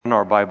open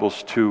our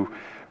Bibles to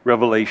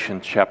Revelation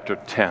chapter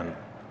 10.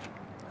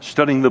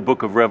 Studying the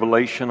book of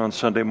Revelation on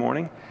Sunday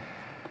morning.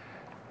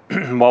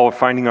 While we're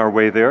finding our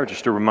way there,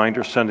 just a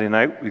reminder, Sunday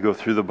night we go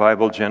through the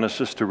Bible,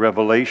 Genesis to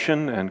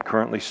Revelation, and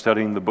currently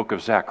studying the book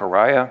of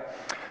Zechariah.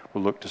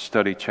 We'll look to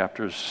study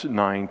chapters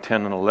 9,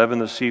 10, and 11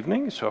 this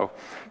evening. So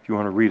if you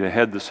want to read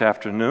ahead this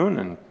afternoon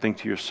and think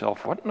to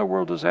yourself, what in the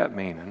world does that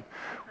mean? And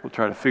we'll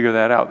try to figure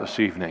that out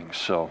this evening.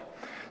 So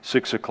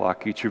 6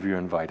 o'clock, each of you are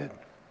invited.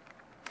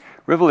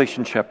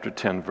 Revelation chapter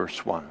 10,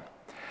 verse 1.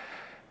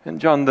 And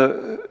John,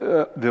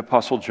 the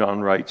Apostle John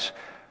writes,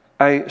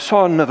 I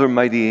saw another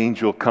mighty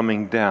angel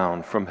coming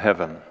down from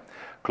heaven,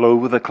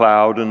 clothed with a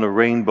cloud, and a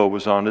rainbow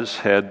was on his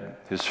head.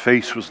 His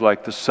face was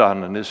like the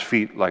sun, and his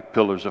feet like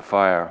pillars of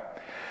fire.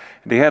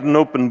 And he had an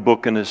open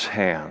book in his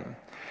hand.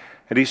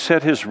 And he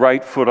set his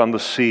right foot on the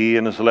sea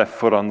and his left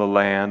foot on the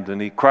land.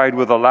 And he cried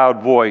with a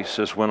loud voice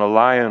as when a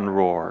lion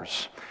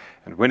roars.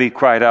 And when he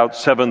cried out,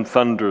 7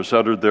 thunders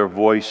uttered their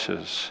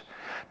voices.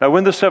 Now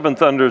when the 7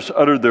 thunders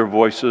uttered their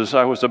voices,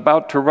 I was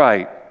about to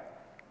write,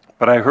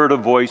 but I heard a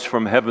voice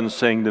from heaven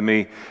saying to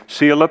me,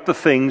 seal up the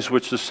things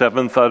which the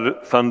 7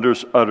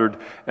 thunders uttered,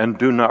 and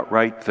do not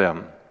write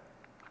them.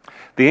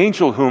 The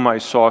angel whom I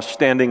saw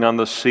standing on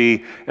the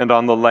sea and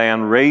on the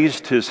land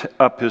raised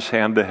up his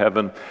hand to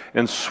heaven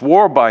and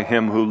swore by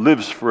him who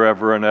lives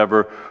forever and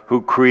ever,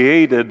 who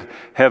created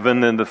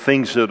heaven and the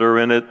things that are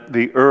in it,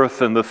 the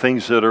earth and the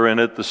things that are in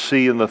it, the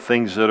sea and the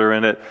things that are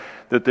in it,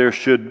 that there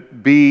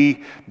should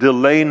be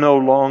delay no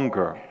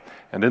longer.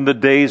 And in the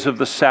days of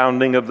the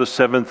sounding of the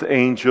 7th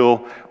angel,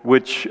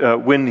 which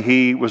when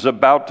he was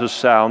about to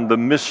sound, the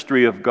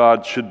mystery of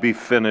God should be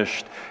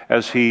finished,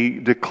 as he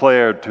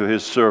declared to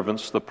his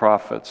servants, the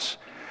prophets.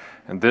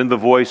 And then the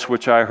voice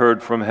which I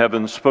heard from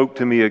heaven spoke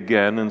to me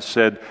again and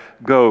said,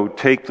 go,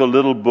 take the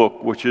little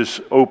book which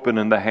is open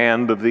in the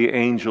hand of the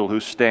angel who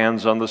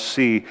stands on the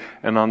sea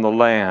and on the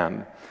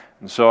land.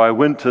 And so I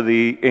went to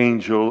the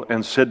angel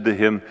and said to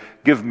him,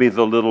 give me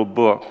the little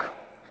book.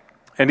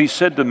 And he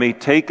said to me,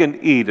 take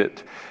and eat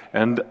it,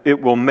 and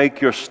it will make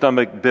your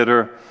stomach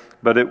bitter,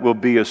 but it will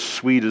be as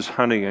sweet as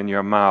honey in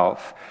your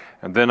mouth.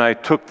 And then I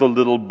took the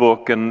little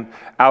book and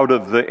out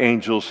of the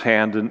angel's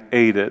hand and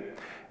ate it,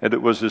 and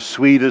it was as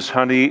sweet as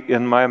honey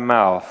in my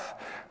mouth.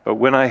 But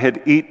when I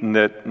had eaten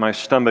it, my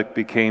stomach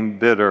became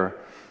bitter.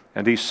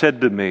 And he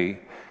said to me,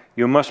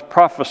 you must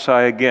prophesy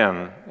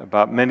again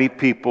about many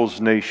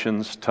peoples,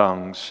 nations,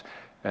 tongues,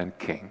 and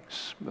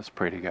kings. Let's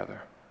pray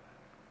together.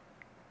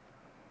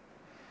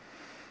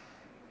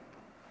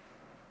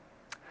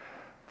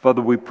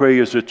 Father, we pray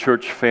as a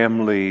church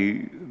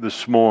family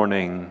this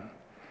morning,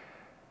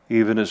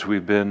 even as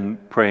we've been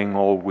praying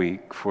all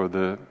week for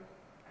the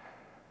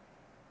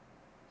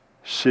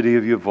city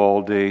of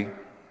Uvalde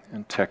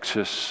in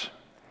Texas,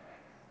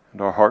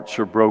 and our hearts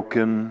are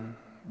broken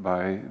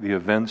by the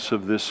events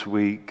of this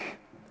week.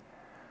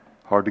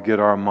 Hard to get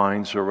our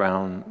minds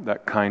around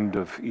that kind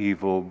of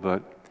evil,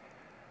 but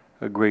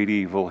a great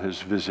evil has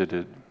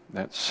visited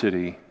that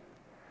city,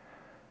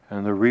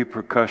 and the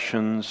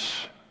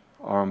repercussions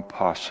are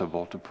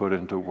impossible to put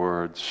into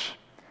words,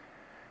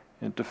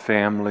 into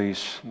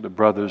families, into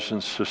brothers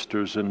and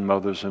sisters and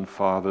mothers and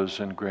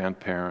fathers and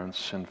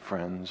grandparents and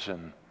friends,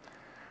 and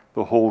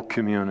the whole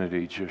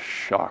community just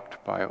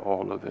shocked by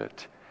all of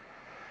it.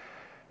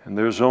 And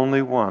there's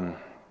only one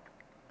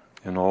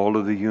in all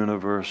of the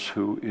universe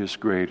who is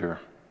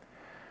greater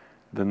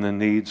than the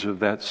needs of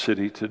that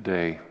city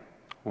today,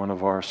 one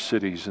of our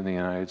cities in the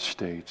United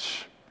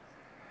States,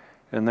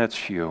 and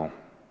that's you.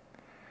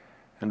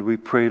 And we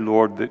pray,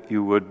 Lord, that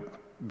you would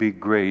be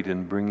great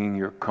in bringing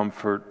your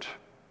comfort,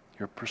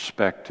 your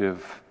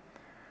perspective,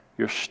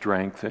 your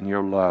strength, and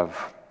your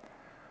love,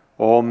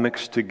 all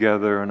mixed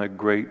together in a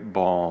great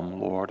balm,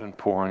 Lord, and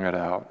pouring it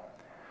out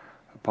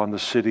upon the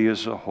city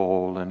as a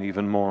whole, and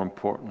even more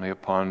importantly,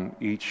 upon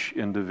each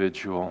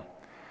individual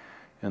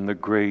in the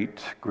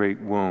great, great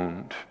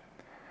wound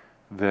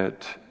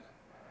that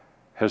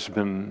has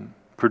been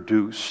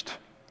produced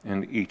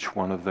in each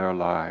one of their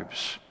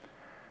lives.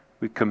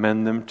 We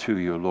commend them to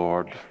you,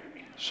 Lord.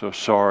 So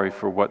sorry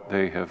for what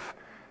they have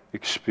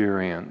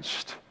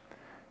experienced,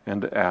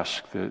 and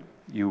ask that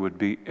you would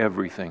be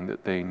everything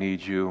that they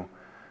need you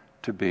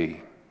to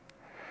be.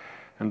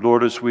 And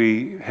Lord, as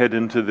we head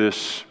into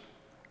this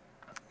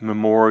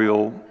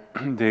Memorial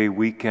Day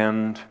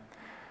weekend,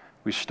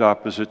 we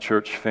stop as a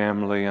church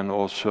family and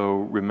also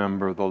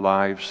remember the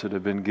lives that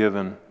have been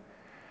given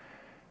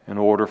in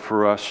order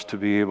for us to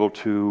be able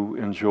to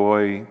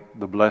enjoy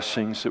the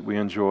blessings that we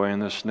enjoy in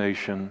this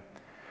nation,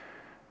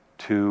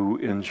 to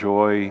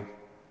enjoy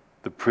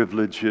the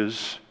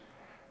privileges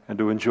and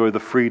to enjoy the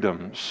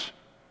freedoms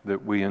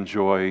that we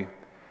enjoy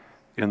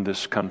in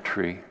this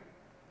country.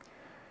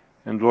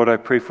 And Lord, I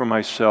pray for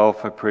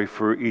myself, I pray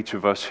for each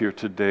of us here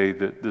today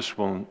that this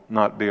will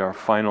not be our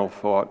final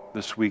thought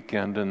this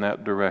weekend in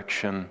that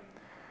direction,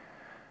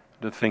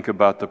 to think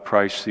about the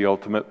price, the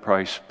ultimate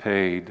price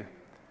paid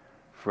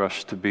for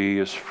us to be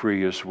as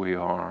free as we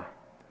are.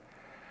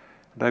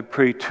 And I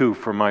pray too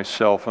for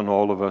myself and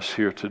all of us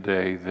here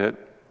today that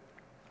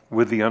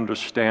with the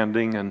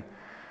understanding and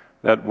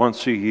that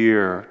once a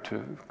year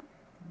to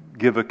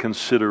give a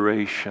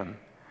consideration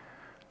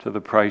to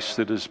the price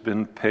that has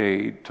been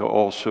paid, to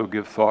also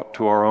give thought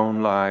to our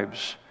own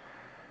lives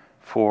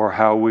for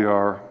how we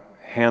are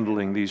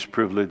handling these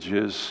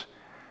privileges,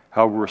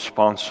 how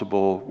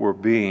responsible we're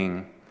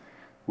being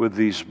with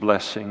these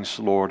blessings,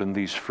 Lord, and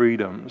these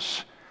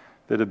freedoms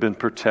that have been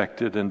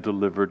protected and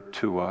delivered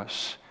to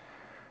us,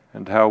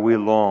 and how we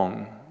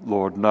long,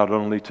 Lord, not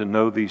only to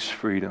know these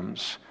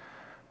freedoms,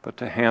 but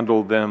to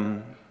handle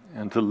them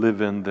and to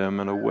live in them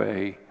in a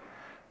way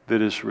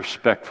that is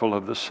respectful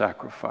of the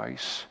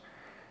sacrifice.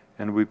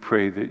 And we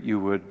pray that you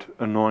would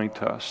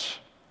anoint us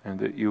and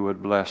that you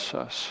would bless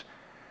us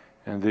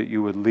and that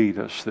you would lead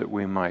us that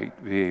we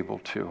might be able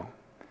to.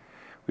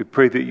 We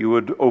pray that you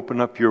would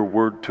open up your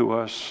word to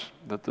us,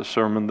 that the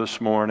sermon this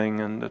morning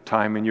and the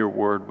time in your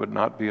word would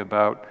not be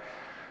about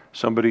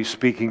somebody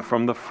speaking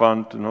from the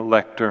front in a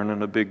lectern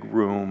in a big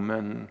room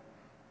and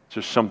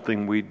just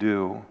something we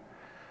do.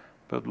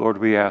 But Lord,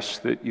 we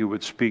ask that you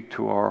would speak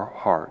to our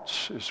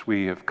hearts as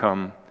we have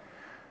come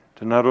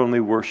to not only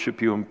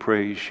worship you and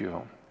praise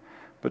you,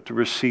 but to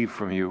receive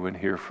from you and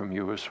hear from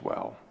you as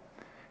well.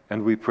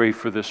 And we pray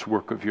for this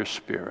work of your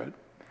Spirit.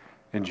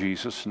 In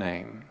Jesus'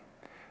 name,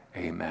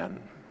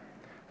 amen.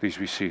 Please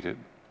be seated.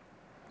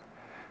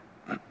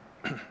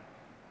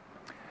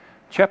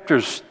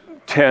 Chapters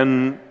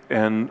 10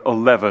 and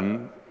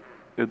 11,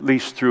 at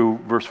least through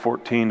verse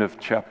 14 of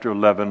chapter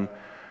 11,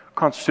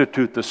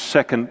 constitute the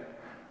second,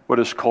 what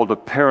is called a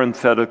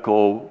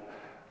parenthetical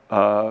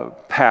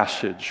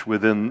passage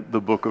within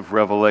the book of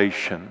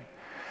Revelation.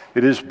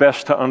 It is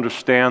best to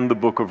understand the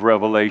book of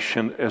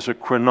Revelation as a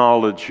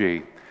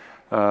chronology,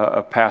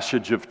 a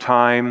passage of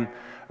time,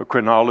 a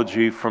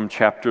chronology from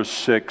chapter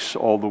 6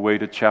 all the way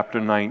to chapter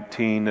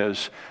 19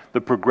 as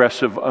the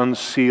progressive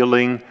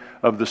unsealing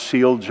of the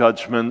seal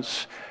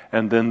judgments,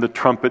 and then the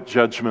trumpet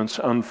judgments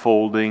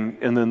unfolding,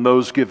 and then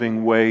those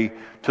giving way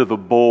to the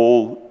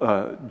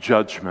bowl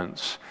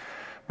judgments.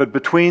 But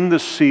between the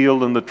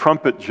seal and the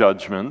trumpet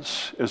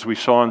judgments, as we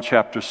saw in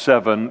chapter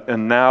 7,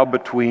 and now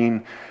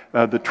between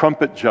the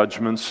trumpet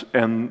judgments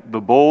and the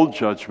bowl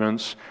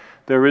judgments,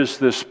 there is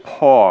this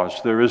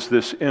pause, there is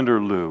this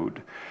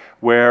interlude,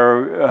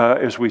 where,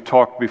 as we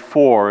talked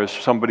before, as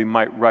somebody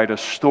might write a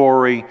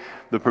story,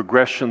 the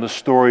progression, the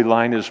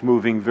storyline is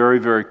moving very,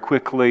 very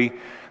quickly.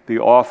 The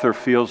author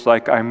feels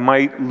like I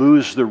might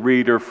lose the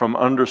reader from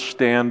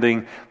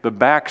understanding the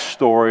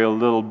backstory a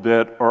little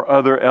bit or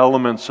other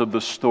elements of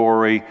the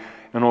story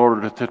in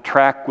order to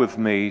track with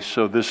me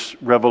so this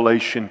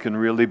revelation can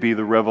really be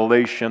the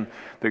revelation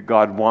that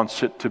God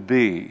wants it to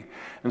be.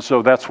 And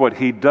so that's what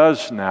he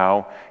does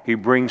now. He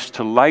brings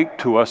to light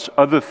to us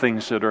other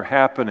things that are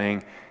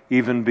happening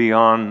even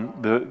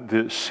beyond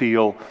the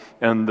seal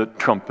and the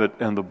trumpet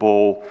and the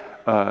bowl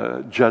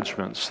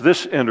judgments.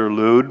 This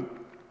interlude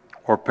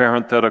or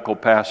parenthetical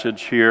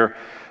passage here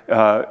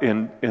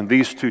in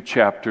these two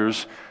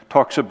chapters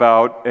talks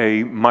about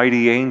a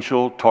mighty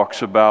angel,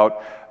 talks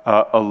about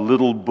a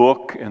little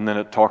book, and then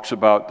it talks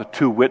about the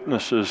two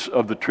witnesses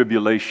of the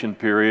tribulation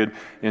period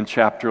in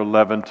chapter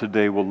 11.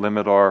 Today we'll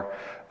limit our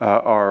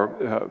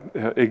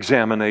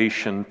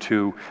examination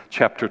to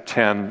chapter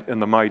 10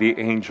 and the mighty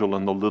angel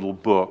and the little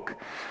book.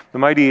 The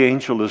mighty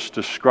angel is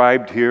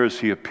described here as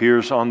he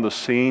appears on the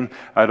scene.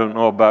 I don't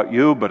know about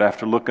you, but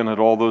after looking at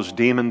all those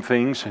demon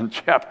things in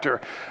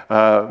chapter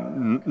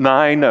 9,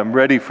 I'm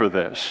ready for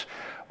this.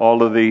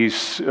 All of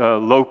these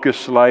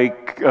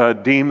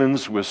locust-like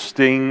demons with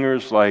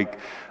stingers like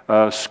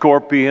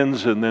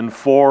scorpions, and then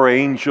 4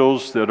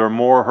 angels that are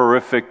more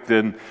horrific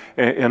than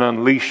in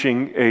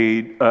unleashing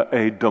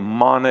a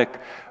demonic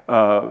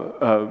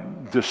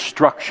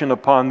destruction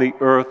upon the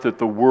earth that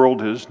the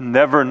world has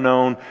never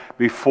known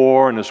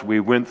before. And as we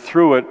went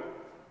through it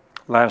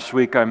last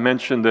week, I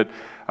mentioned that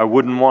I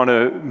wouldn't want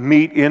to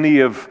meet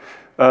any of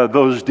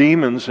those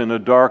demons in a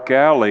dark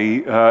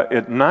alley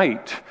at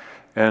night.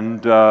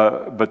 And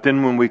but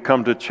then when we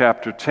come to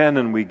chapter 10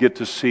 and we get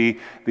to see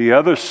the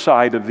other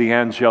side of the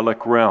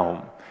angelic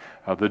realm,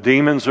 the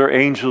demons are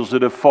angels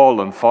that have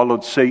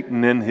followed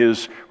Satan in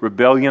his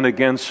rebellion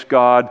against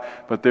God,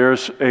 but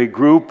there's a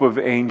group of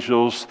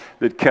angels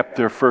that kept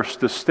their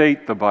first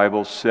estate, the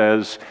Bible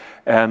says,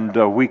 and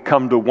we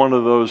come to one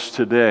of those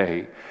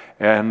today.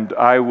 And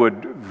I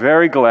would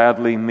very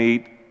gladly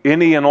meet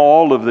any and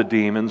all of the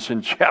demons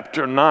in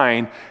chapter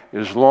 9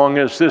 as long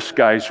as this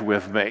guy's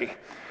with me.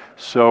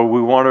 So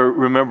we want to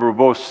remember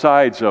both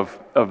sides of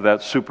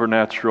that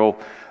supernatural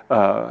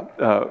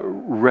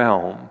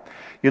realm.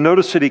 You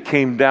notice that he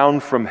came down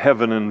from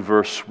heaven in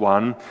verse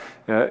 1.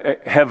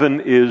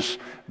 Heaven is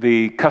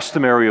the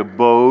customary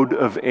abode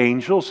of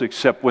angels,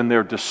 except when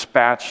they're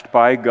dispatched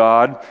by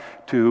God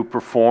to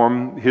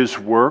perform his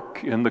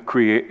work in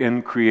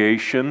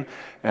creation,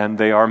 and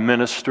they are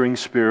ministering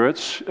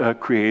spirits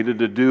created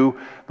to do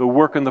the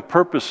work and the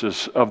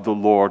purposes of the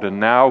Lord. And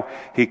now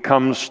he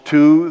comes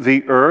to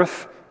the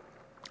earth.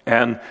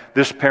 And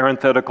this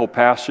parenthetical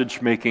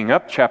passage making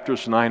up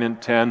chapters 9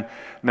 and 10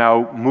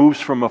 now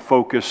moves from a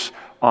focus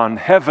on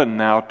heaven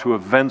now to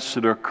events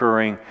that are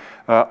occurring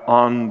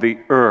on the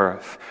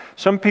earth.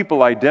 Some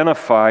people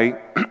identify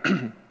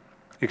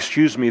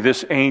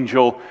this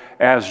angel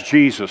as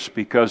Jesus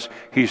because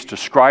he's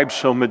described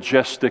so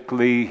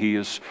majestically. He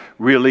is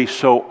really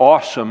so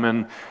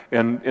awesome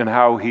in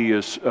how he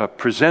is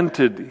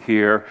presented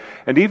here.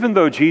 And even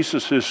though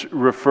Jesus is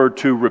referred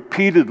to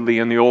repeatedly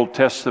in the Old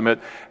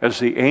Testament as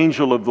the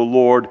angel of the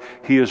Lord,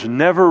 he is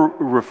never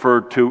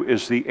referred to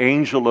as the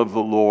angel of the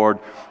Lord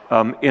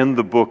in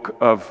the book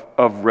of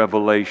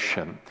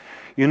Revelation.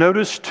 You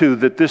notice, too,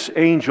 that this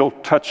angel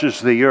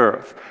touches the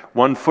earth,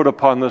 1 foot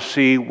upon the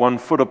sea, 1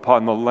 foot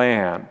upon the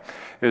land.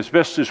 As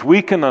best as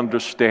we can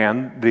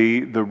understand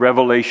the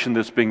revelation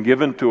that's been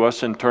given to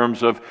us in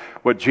terms of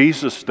what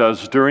Jesus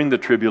does during the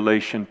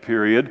tribulation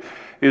period,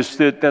 is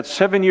that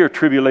 7-year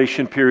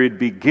tribulation period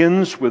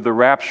begins with the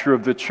rapture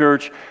of the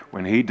church.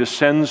 When he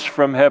descends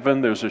from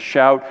heaven, there's a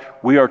shout,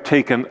 we are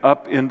taken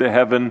up into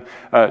heaven,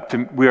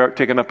 we are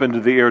taken up into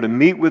the air to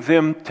meet with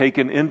him,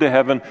 taken into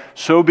heaven.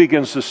 So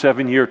begins the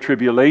 7-year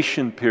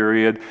tribulation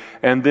period.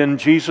 And then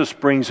Jesus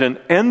brings an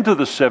end to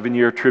the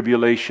 7-year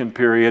tribulation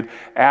period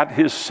at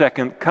his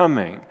second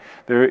coming.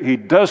 He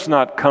does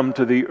not come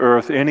to the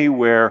earth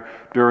anywhere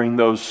during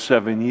those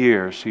 7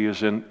 years. He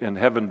is in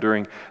heaven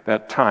during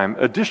that time.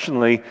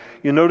 Additionally,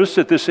 you notice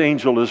that this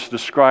angel is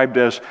described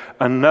as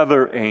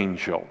another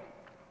angel.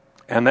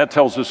 And that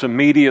tells us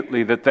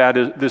immediately that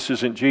this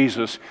isn't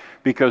Jesus,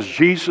 because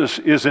Jesus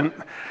isn't,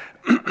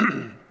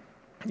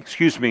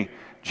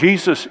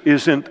 Jesus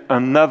isn't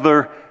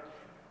another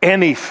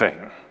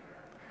anything.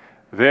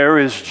 There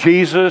is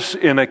Jesus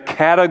in a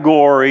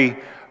category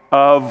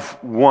of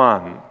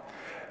one.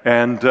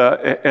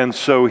 And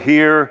so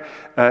here,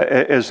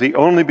 as the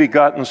only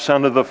begotten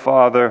Son of the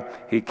Father,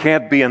 he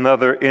can't be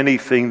another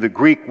anything. The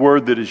Greek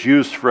word that is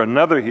used for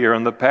another here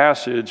in the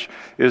passage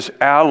is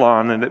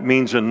alon, and it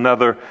means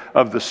another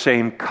of the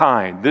same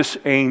kind. This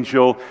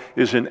angel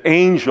is an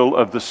angel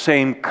of the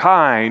same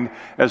kind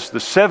as the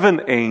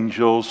 7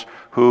 angels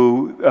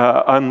who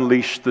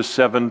unleashed the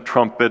 7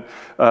 trumpet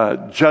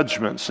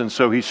judgments. And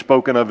so he's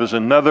spoken of as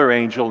another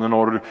angel in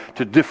order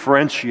to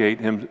differentiate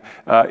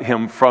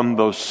him from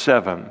those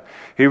 7.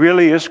 He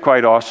really is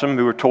quite awesome.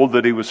 We were told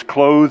that he was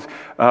clothed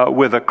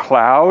with a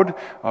cloud.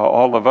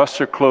 All of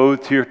us are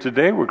clothed here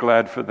today. We're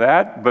glad for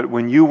that. But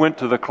when you went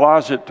to the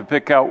closet to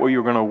pick out what you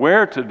were going to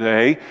wear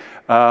today,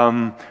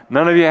 none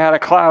of you had a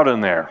cloud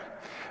in there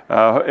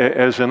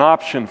as an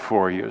option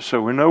for you.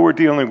 So we know we're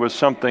dealing with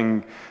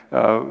something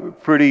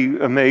pretty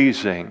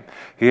amazing.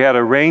 He had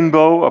a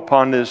rainbow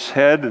upon his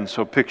head, and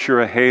so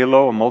picture a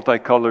halo, a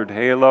multicolored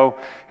halo.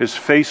 His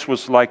face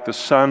was like the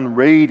sun,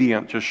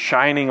 radiant, just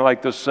shining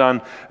like the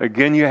sun.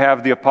 Again, you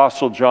have the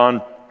Apostle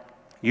John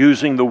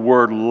using the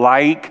word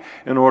like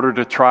in order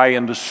to try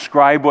and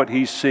describe what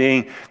he's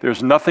seeing.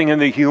 There's nothing in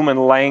the human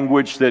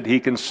language that he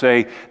can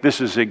say,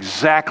 this is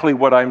exactly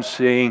what I'm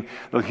seeing.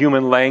 The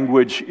human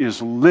language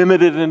is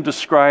limited in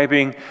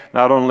describing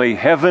not only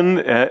heaven,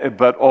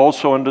 but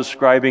also in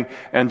describing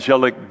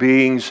angelic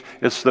beings.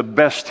 It's the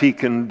best he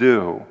can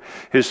do.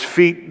 His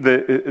feet,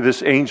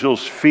 this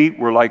angel's feet,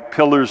 were like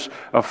pillars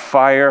of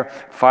fire.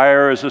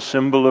 Fire is a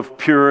symbol of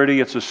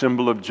purity. It's a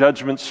symbol of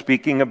judgment,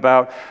 speaking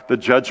about the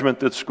judgment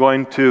that's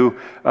going to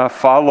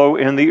follow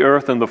in the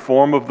earth in the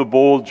form of the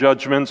bowl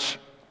judgments,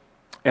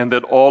 and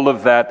that all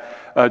of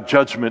that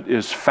judgment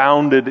is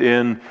founded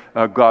in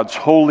God's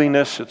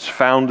holiness. It's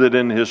founded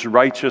in his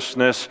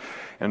righteousness.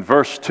 In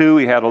verse 2,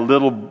 he had a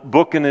little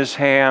book in his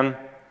hand,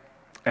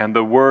 and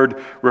the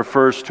word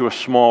refers to a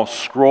small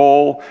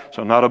scroll,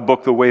 so not a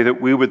book the way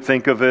that we would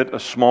think of it, a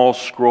small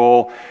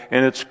scroll.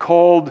 And it's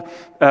called,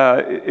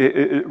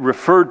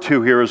 referred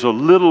to here as a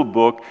little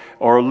book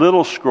or a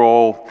little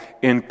scroll,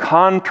 in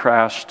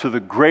contrast to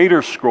the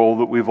greater scroll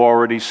that we've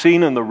already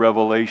seen in the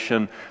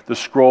Revelation, the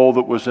scroll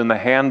that was in the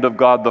hand of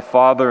God the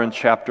Father in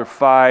chapter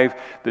 5,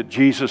 that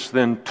Jesus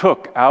then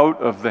took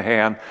out of the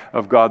hand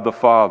of God the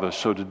Father.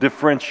 So to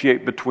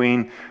differentiate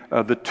between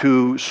the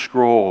 2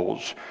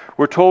 scrolls.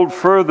 We're told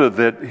further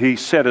that he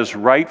set his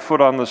right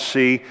foot on the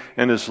sea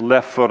and his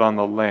left foot on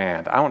the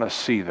land. I want to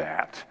see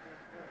that.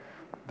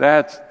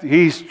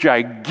 He's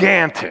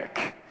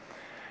gigantic.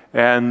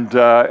 And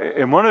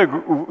one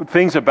of the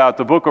things about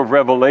the book of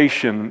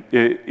Revelation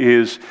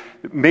is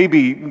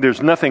maybe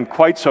there's nothing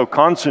quite so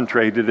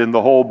concentrated in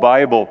the whole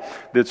Bible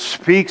that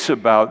speaks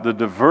about the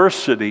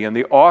diversity and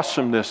the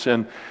awesomeness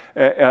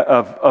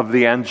of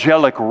the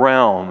angelic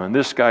realm. And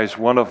this guy's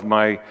one of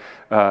my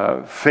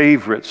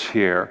favorites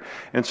here.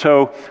 And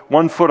so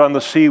 1 foot on the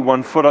sea,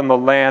 1 foot on the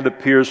land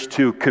appears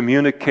to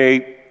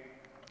communicate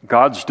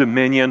God's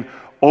dominion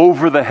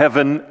over the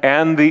heaven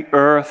and the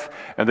earth,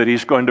 and that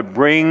he's going to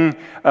bring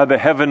the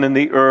heaven and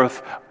the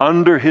earth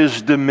under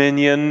his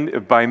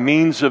dominion by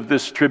means of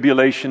this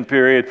tribulation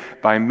period,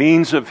 by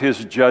means of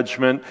his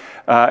judgment,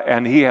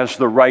 and he has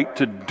the right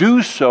to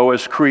do so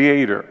as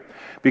creator.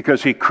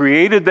 Because he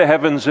created the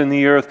heavens and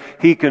the earth,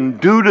 he can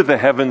do to the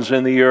heavens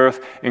and the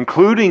earth,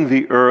 including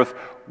the earth,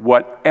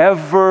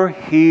 whatever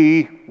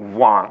he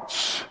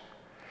wants.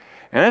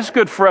 And that's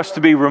good for us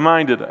to be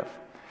reminded of.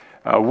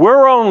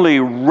 We're only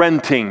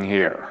renting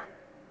here.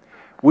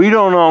 We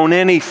don't own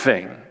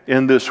anything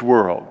in this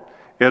world.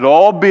 It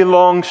all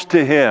belongs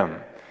to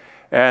him.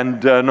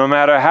 And no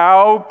matter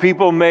how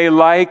people may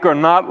like or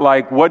not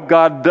like what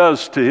God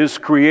does to his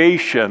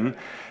creation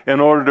in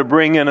order to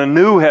bring in a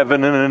new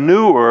heaven and a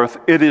new earth,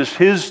 it is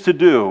his to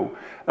do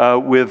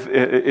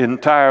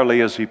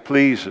entirely as he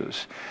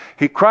pleases.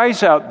 He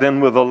cries out then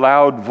with a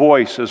loud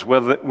voice as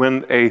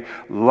when a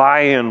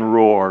lion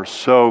roars,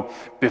 so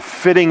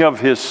befitting of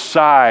his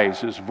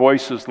size. His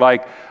voice is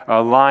like a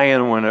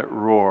lion when it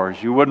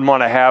roars. You wouldn't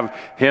want to have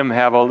him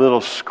have a little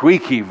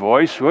squeaky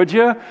voice, would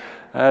you?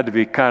 That'd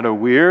be kind of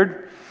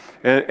weird.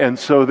 And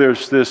so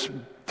there's this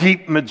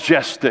deep,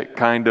 majestic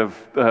kind of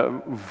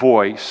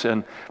voice,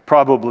 and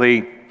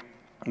probably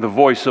the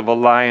voice of a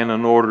lion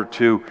in order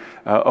to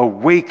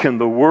awaken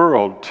the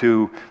world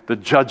to the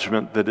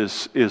judgment that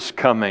is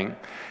coming.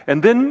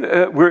 And then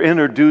we're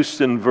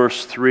introduced in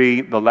verse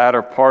 3, the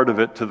latter part of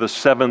it, to the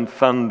seven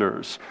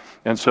thunders.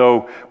 And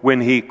so when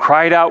he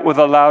cried out with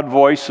a loud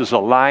voice as a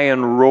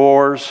lion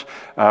roars,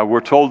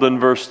 we're told in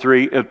verse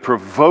 3, it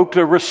provoked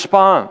a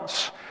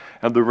response.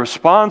 And the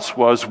response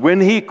was,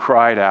 when he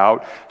cried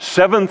out,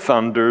 seven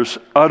thunders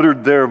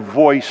uttered their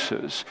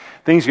voices.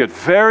 Things get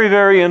very,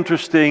 very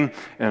interesting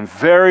and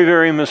very,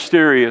 very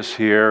mysterious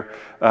here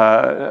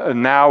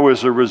now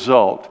as a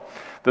result.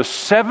 The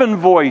seven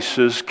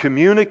voices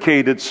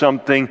communicated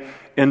something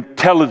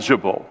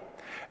intelligible,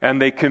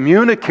 and they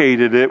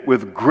communicated it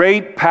with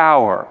great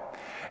power.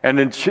 And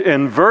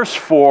in verse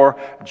 4,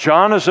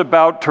 John is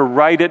about to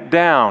write it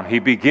down. He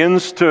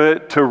begins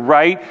to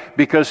write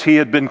because he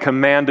had been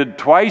commanded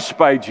twice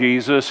by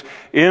Jesus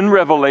in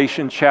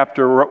Revelation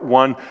chapter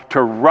 1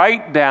 to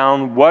write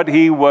down what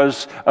he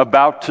was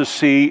about to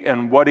see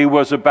and what he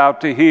was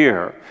about to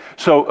hear.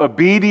 So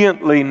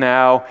obediently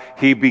now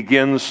he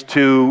begins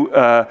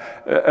to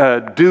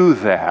do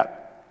that.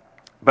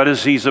 But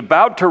as he's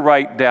about to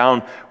write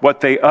down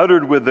what they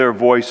uttered with their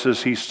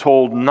voices, he's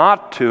told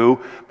not to,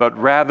 but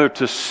rather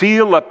to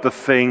seal up the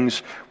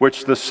things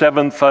which the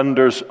seven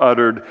thunders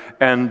uttered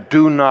and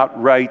do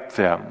not write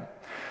them.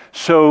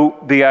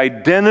 So the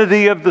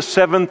identity of the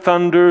seven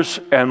thunders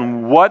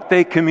and what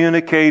they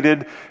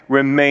communicated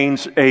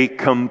remains a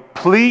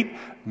complete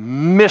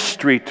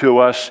mystery to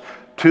us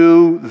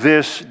to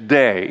this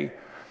day.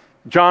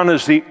 John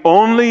is the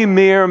only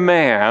mere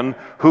man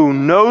who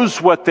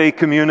knows what they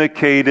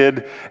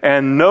communicated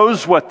and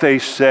knows what they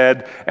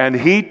said, and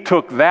he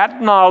took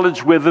that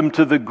knowledge with him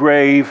to the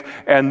grave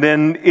and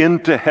then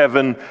into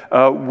heaven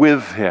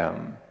with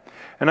him.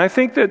 And I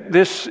think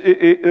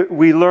that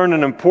we learn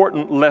an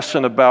important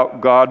lesson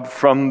about God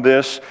from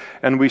this,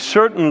 and it's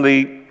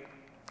certainly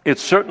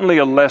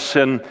a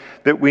lesson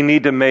that we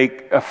need to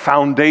make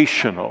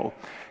foundational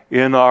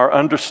in our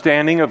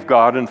understanding of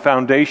God and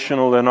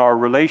foundational in our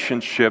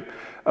relationship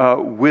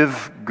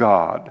with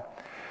God.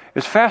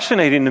 It's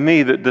fascinating to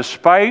me that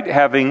despite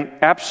having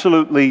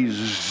absolutely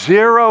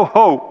zero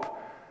hope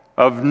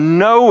of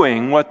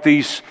knowing what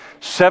these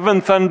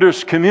seven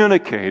thunders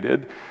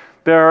communicated,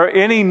 there are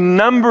any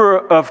number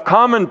of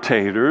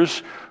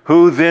commentators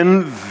who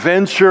then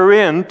venture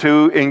in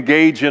to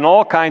engage in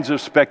all kinds of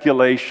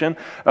speculation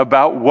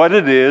about what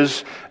it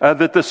is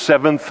that the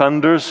seven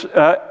thunders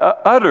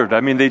uttered.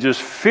 I mean, they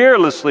just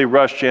fearlessly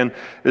rush in,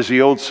 as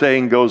the old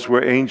saying goes,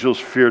 where angels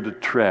fear to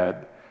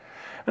tread.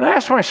 And I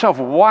asked myself,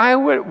 why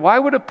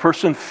would a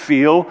person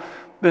feel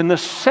the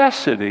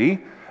necessity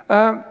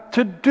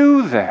to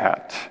do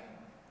that?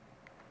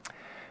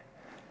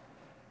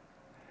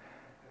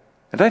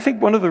 And I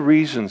think one of the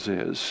reasons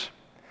is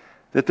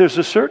that there's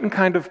a certain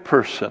kind of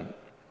person,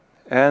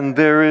 and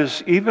there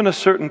is even a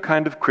certain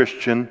kind of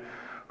Christian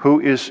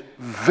who is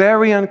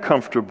very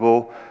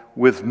uncomfortable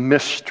with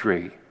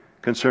mystery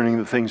concerning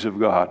the things of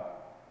God,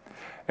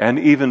 and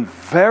even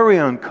very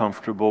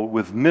uncomfortable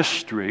with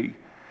mystery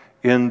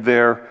in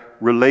their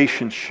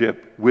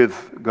relationship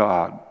with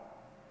God.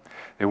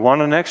 They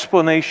want an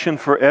explanation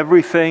for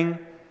everything.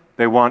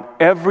 They want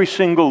every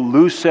single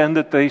loose end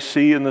that they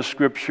see in the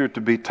Scripture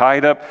to be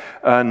tied up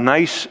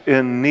nice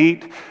and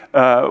neat,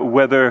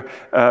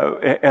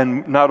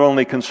 and not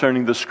only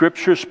concerning the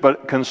Scriptures,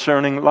 but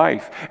concerning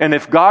life. And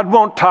if God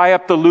won't tie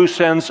up the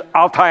loose ends,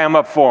 I'll tie them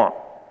up for him.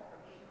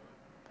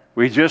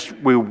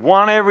 We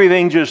want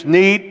everything just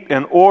neat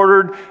and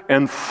ordered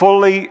and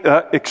fully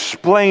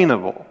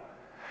explainable.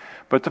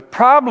 But the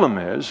problem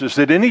is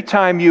that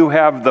anytime you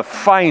have the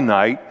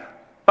finite,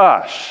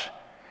 us,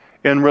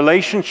 in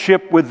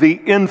relationship with the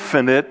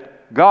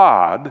infinite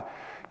God,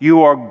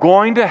 you are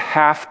going to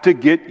have to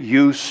get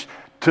used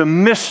to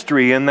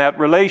mystery in that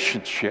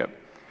relationship,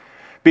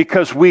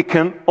 because we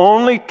can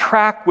only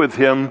track with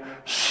him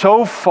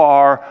so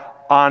far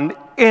on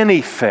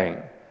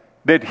anything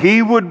that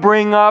he would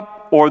bring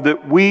up or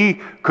that we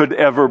could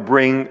ever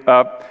bring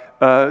up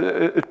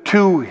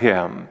to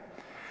him.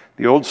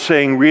 The old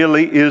saying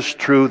really is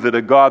true that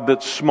a God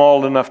that's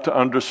small enough to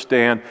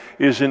understand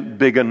isn't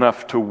big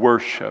enough to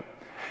worship.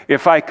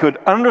 If I could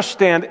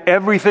understand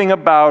everything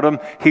about him,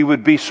 he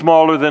would be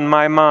smaller than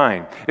my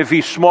mind. If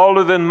he's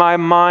smaller than my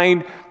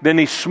mind, then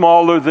he's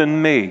smaller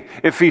than me.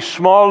 If he's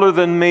smaller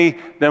than me,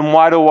 then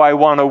why do I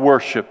want to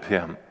worship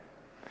him?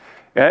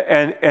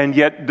 And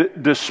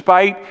yet,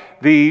 despite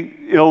the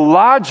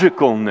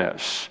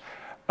illogicalness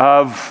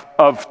of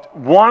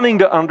wanting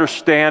to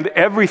understand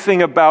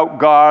everything about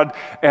God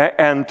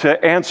and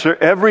to answer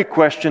every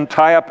question,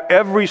 tie up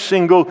every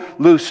single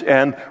loose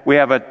end, we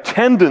have a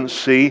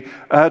tendency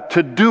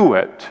to do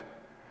it.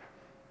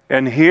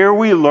 And here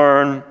we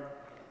learn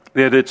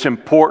that it's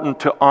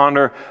important to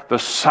honor the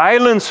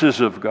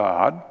silences of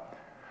God,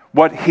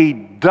 what he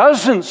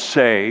doesn't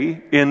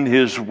say in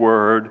his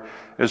word,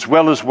 as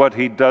well as what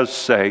he does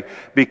say,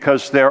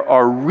 because there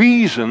are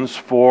reasons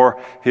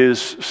for his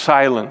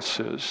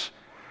silences.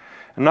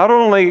 Not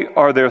only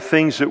are there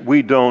things that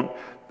we don't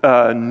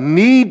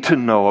need to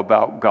know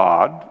about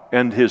God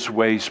and his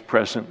ways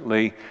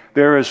presently,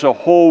 there is a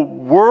whole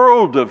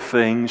world of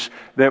things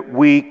that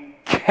we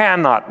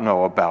cannot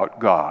know about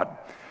God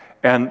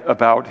and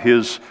about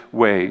his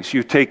ways.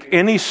 You take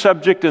any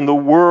subject in the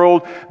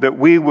world that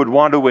we would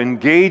want to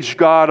engage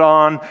God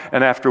on,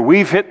 and after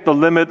we've hit the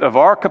limit of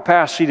our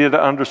capacity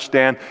to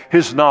understand,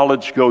 his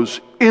knowledge goes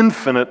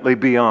infinitely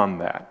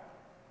beyond that.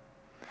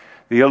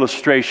 The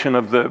illustration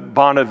of the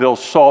Bonneville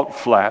Salt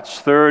Flats,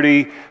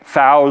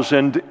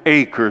 30,000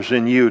 acres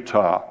in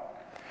Utah.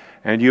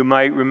 And you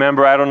might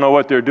remember, I don't know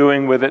what they're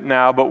doing with it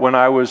now, but when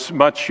I was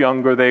much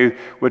younger, they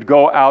would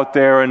go out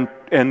there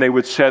and they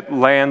would set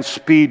land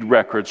speed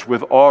records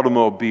with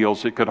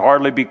automobiles. It could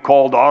hardly be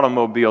called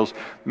automobiles.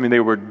 I mean, they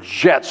were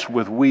jets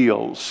with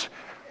wheels,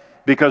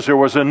 because there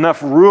was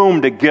enough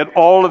room to get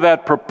all of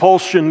that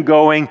propulsion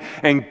going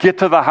and get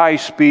to the high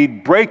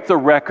speed, break the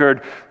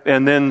record,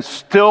 and then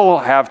still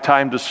have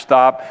time to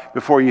stop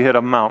before you hit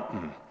a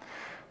mountain.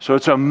 So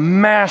it's a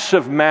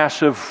massive,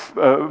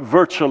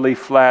 virtually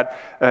flat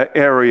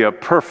area,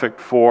 perfect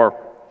for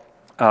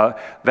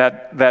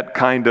that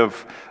kind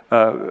of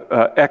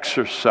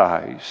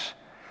exercise.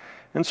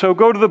 And so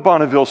go to the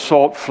Bonneville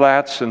Salt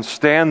Flats and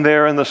stand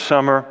there in the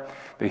summer,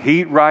 the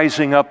heat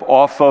rising up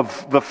off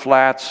of the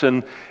flats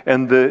and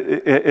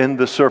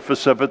the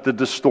surface of it, the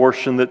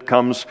distortion that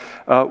comes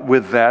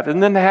with that.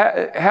 And then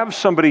have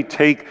somebody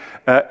take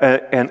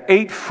an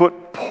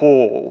 8-foot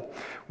pole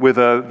with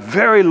a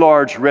very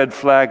large red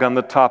flag on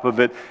the top of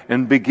it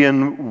and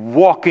begin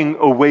walking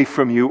away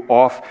from you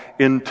off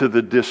into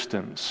the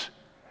distance.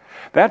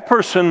 That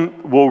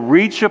person will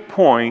reach a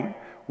point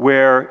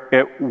where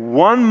at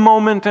one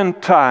moment in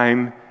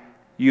time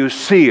you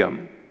see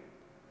them,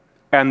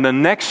 and the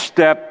next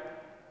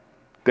step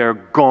they're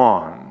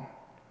gone.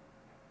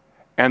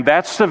 And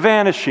that's the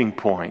vanishing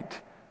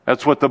point.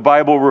 That's what the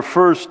Bible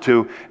refers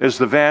to as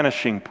the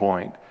vanishing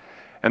point.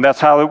 And that's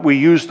how we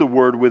use the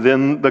word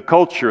within the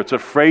culture. It's a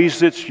phrase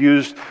that's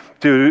used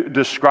to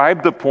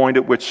describe the point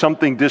at which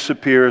something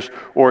disappears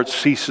or it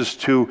ceases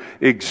to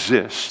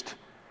exist.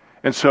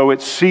 And so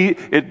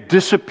it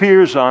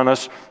disappears on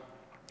us,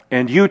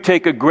 and you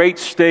take a great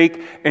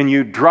stake and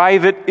you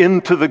drive it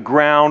into the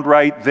ground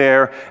right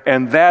there,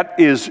 and that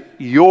is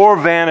your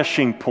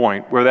vanishing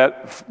point, where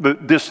the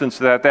distance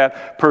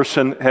that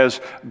person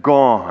has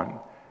gone.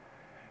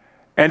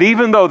 And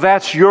even though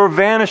that's your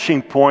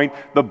vanishing point,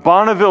 the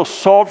Bonneville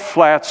Salt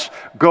Flats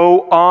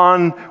go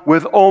on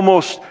with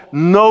almost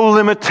no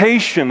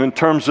limitation in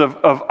terms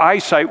of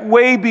eyesight,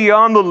 way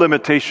beyond the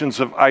limitations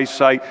of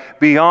eyesight,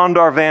 beyond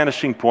our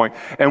vanishing point.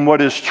 And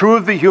what is true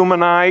of the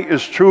human eye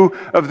is true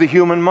of the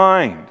human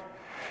mind.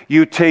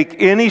 You take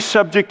any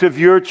subject of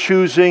your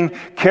choosing,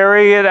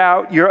 carry it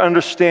out, your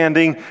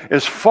understanding,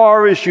 as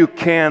far as you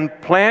can,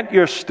 plant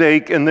your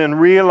stake, and then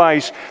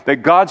realize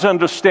that God's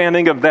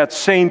understanding of that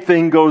same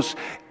thing goes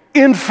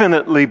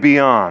infinitely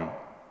beyond.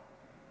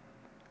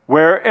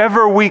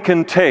 Wherever we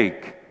can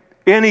take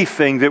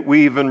anything that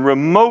we even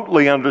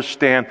remotely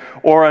understand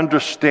or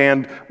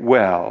understand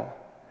well.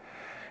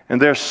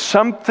 And there's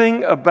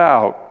something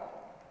about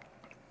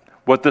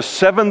what the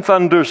seven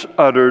thunders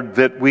uttered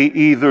that we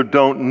either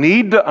don't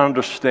need to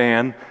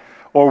understand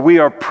or we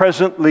are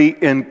presently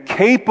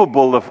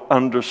incapable of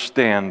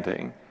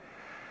understanding.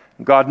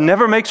 God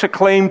never makes a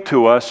claim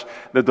to us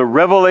that the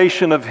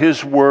revelation of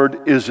his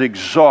word is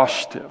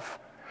exhaustive.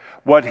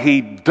 What he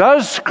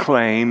does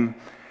claim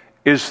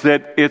is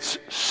that it's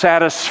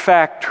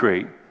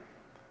satisfactory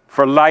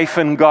for life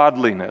and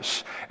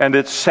godliness, and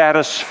it's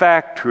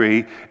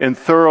satisfactory in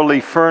thoroughly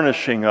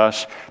furnishing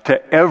us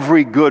to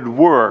every good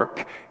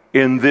work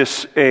in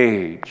this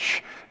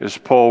age, as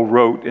Paul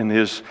wrote in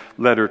his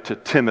letter to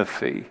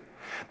Timothy.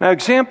 Now,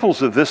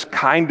 examples of this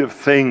kind of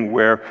thing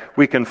where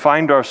we can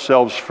find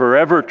ourselves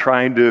forever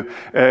trying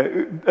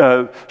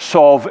to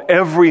solve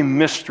every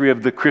mystery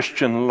of the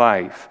Christian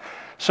life.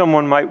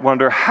 Someone might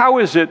wonder, how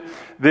is it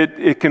that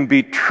it can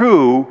be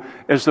true,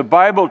 as the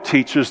Bible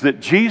teaches, that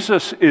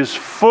Jesus is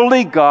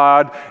fully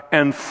God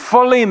and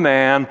fully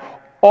man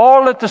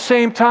all at the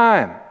same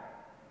time?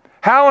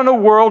 How in the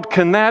world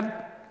can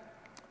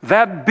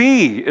that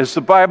be, as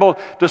the Bible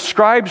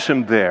describes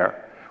him there?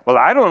 Well,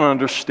 I don't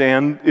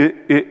understand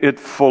it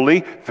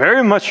fully,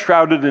 very much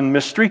shrouded in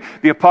mystery.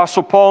 The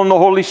Apostle Paul and the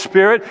Holy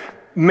Spirit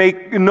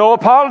make no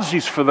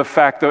apologies for the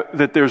fact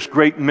that there's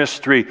great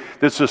mystery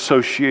that's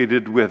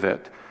associated with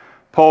it.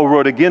 Paul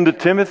wrote again to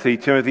Timothy,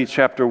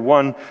 chapter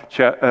 1,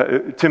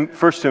 1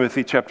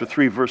 Timothy chapter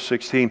 3, verse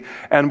 16,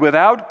 and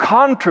without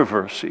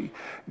controversy,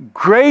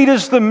 great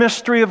is the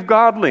mystery of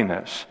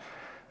godliness,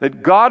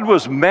 that God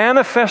was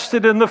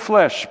manifested in the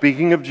flesh,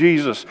 speaking of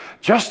Jesus,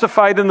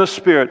 justified in the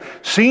Spirit,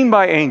 seen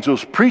by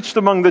angels, preached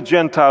among the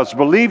Gentiles,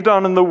 believed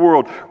on in the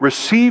world,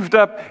 received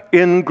up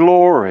in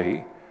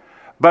glory.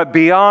 But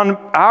beyond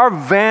our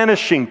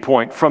vanishing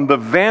point, from the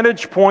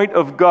vantage point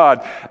of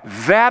God,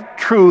 that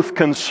truth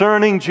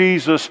concerning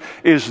Jesus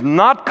is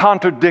not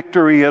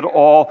contradictory at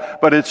all,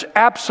 but it's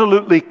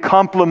absolutely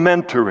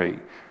complementary.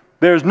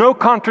 There's no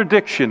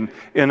contradiction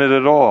in it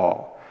at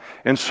all.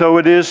 And so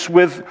it is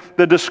with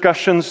the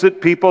discussions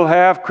that people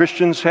have,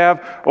 Christians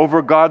have,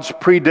 over God's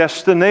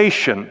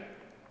predestination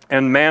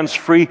and man's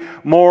free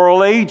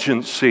moral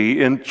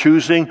agency in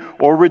choosing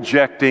or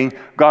rejecting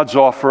God's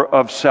offer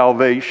of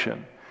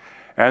salvation.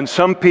 And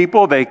some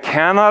people, they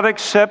cannot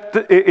accept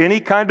any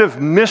kind of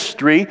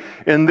mystery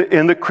in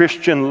the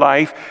Christian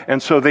life,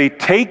 and so they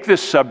take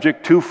this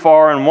subject too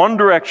far in one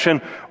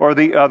direction or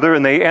the other,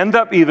 and they end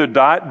up either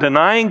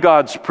denying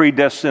God's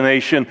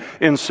predestination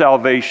in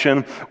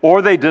salvation,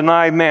 or they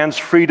deny man's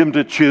freedom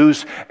to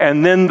choose,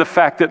 and then the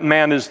fact that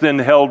man is then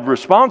held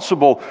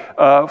responsible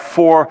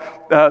for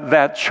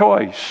that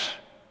choice.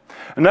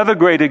 Another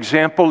great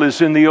example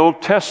is in the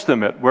Old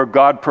Testament, where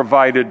God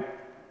provided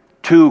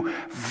two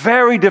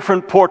very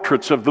different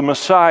portraits of the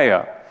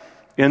Messiah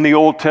in the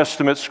Old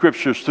Testament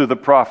scriptures through the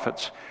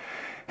prophets.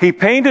 He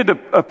painted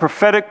a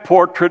prophetic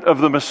portrait of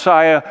the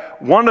Messiah,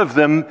 one of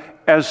them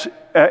as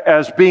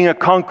being a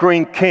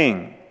conquering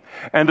king,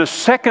 and a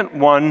second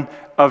one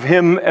of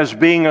him as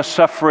being a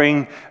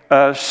suffering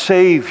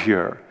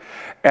Savior.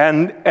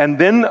 And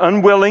then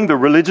unwilling, the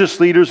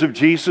religious leaders of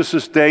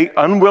Jesus' day,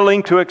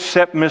 unwilling to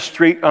accept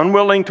mystery,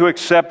 unwilling to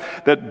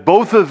accept that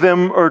both of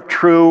them are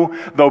true,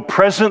 though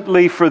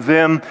presently for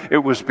them it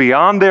was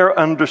beyond their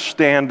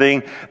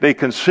understanding. They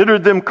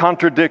considered them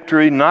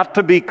contradictory, not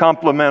to be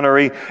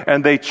complementary,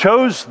 and they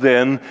chose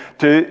then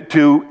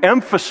to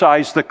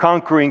emphasize the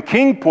conquering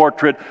king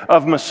portrait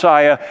of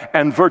Messiah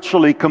and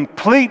virtually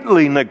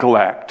completely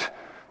neglect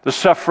the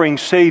suffering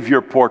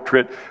Savior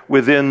portrait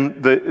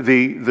within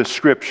the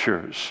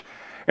Scriptures.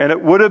 And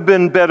it would have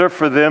been better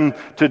for them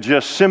to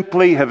just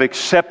simply have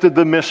accepted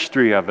the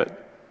mystery of it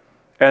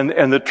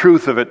and the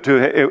truth of it,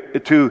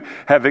 to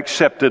have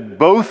accepted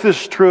both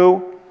as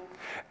true,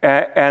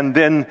 and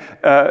then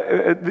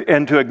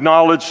and to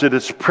acknowledge that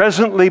it's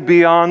presently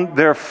beyond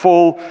their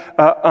full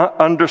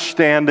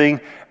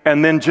understanding,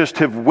 and then just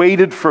have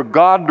waited for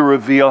God to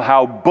reveal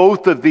how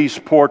both of these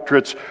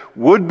portraits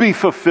would be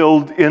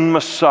fulfilled in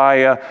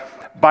Messiah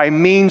by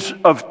means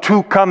of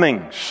two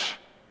comings.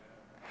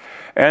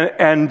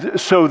 And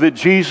so that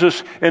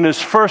Jesus, in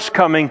his first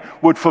coming,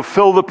 would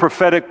fulfill the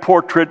prophetic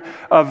portrait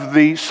of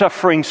the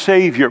suffering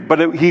Savior,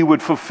 but he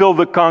would fulfill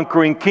the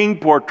conquering king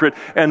portrait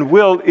and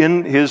will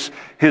in his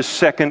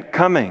second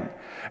coming.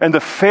 And the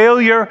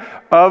failure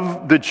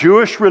of the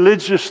Jewish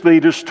religious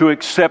leaders to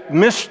accept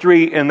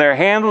mystery in their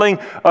handling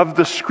of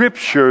the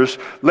Scriptures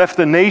left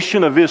the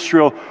nation of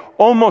Israel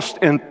almost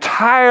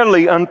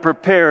entirely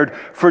unprepared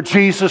for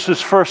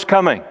Jesus' first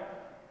coming.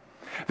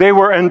 They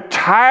were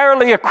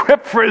entirely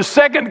equipped for his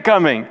second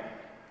coming,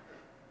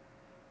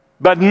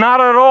 but not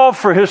at all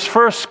for his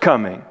first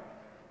coming.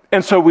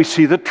 And so we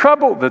see the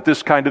trouble that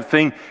this kind of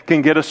thing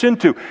can get us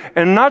into.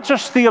 And not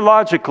just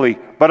theologically,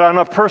 but on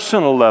a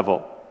personal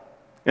level,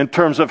 in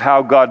terms of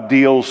how God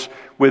deals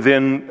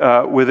within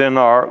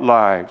our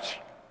lives.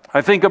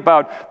 I think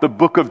about the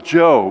book of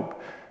Job.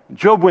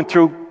 Job went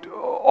through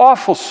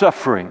awful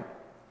suffering.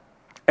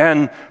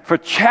 And for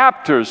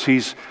chapters,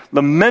 he's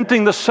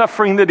lamenting the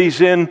suffering that he's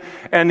in,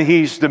 and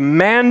he's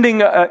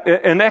demanding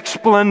an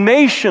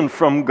explanation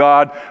from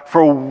God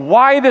for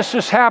why this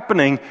is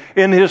happening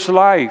in his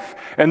life.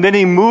 And then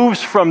he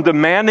moves from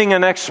demanding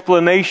an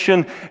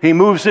explanation, he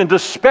moves into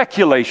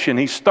speculation.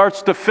 He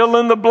starts to fill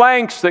in the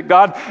blanks that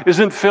God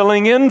isn't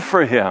filling in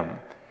for him.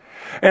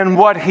 And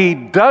what he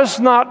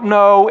does not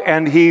know,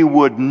 and he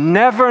would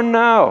never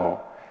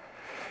know,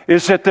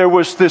 is that there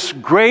was this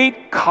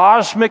great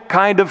cosmic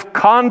kind of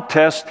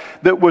contest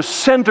that was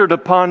centered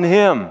upon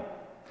him.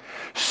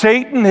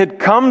 Satan had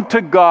come to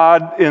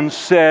God and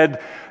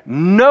said,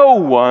 "No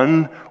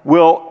one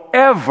will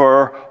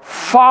ever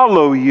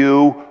follow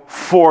you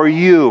for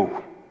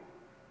you.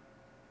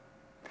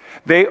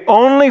 They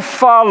only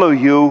follow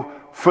you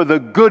for the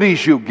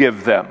goodies you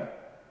give them.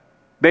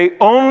 They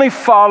only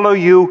follow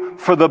you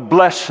for the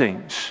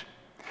blessings.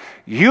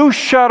 You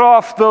shut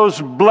off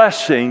those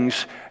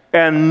blessings,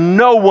 and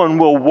no one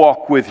will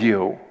walk with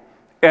you,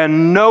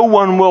 and no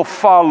one will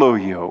follow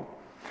you."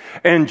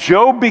 And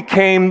Job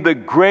became the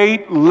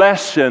great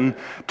lesson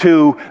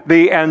to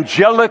the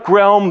angelic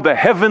realm, the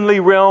heavenly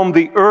realm,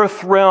 the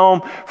earth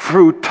realm,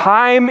 through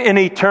time and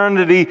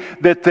eternity,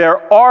 that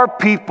there are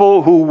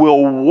people who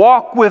will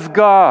walk with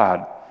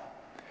God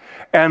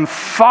and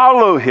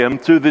follow Him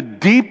through the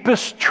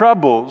deepest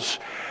troubles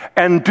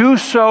and do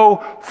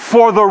so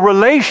for the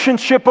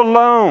relationship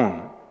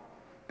alone,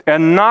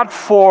 and not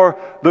for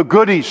the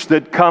goodies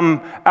that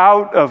come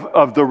out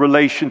of the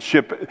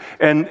relationship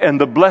and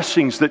the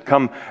blessings that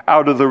come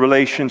out of the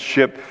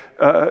relationship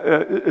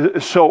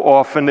so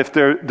often if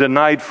they're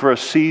denied for a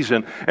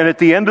season. And at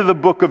the end of the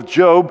book of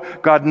Job,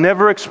 God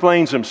never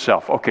explains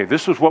Himself. Okay,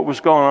 this is what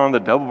was going on. The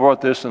devil brought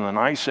this, and then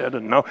I said,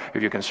 and no,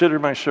 if you consider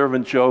my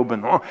servant Job,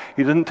 and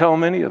He didn't tell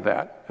him any of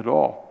that at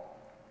all.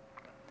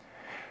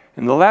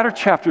 In the latter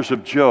chapters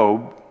of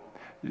Job,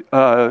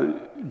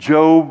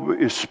 Job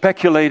is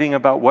speculating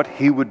about what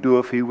he would do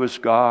if he was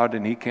God,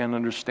 and he can't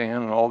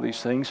understand, and all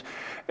these things.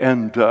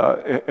 And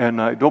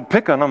I don't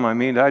pick on him. I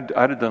mean, I'd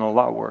have done a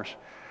lot worse.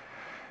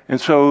 And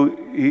so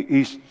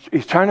he's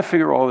trying to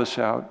figure all this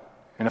out.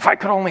 And if I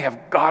could only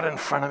have God in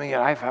front of me,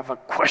 I'd have a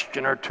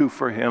question or two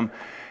for Him.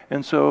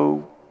 And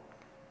so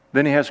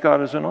then he has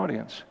God as an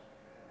audience.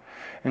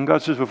 And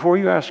God says, before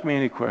you ask me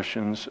any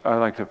questions, I'd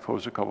like to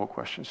pose a couple of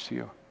questions to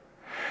you.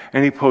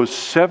 And He posed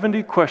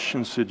 70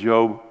 questions to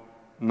Job,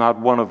 not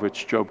one of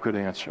which Job could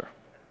answer.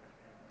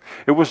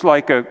 It was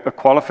like a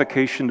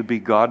qualification to be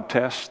God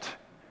test,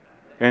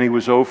 and he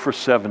was 0 for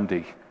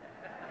 70.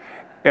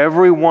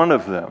 Every one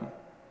of them,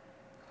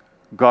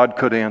 God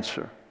could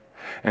answer.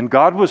 And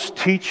God was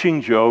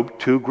teaching Job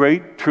two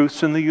great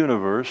truths in the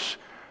universe.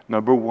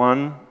 Number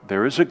one,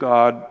 there is a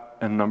God,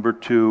 and number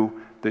two,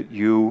 that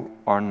you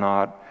are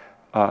not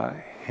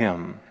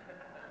Him.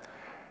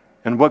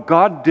 And what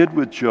God did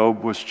with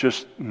Job was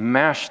just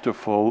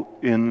masterful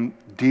in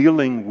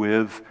dealing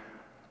with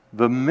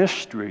the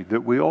mystery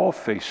that we all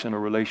face in a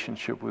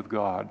relationship with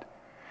God.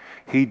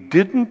 He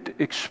didn't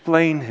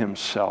explain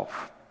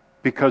Himself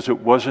because it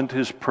wasn't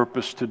His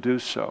purpose to do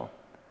so.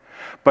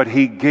 But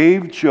He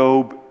gave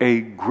Job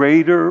a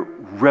greater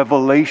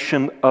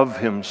revelation of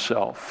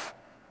Himself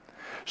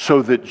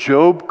so that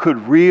Job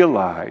could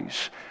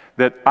realize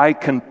that I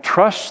can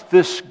trust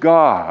this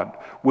God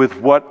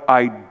with what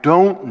I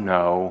don't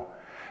know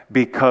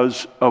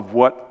because of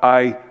what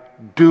I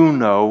do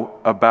know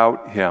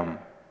about Him.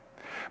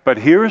 But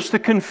here's the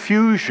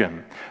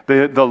confusion.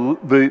 The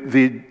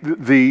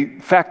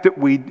fact that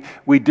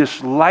we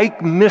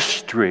dislike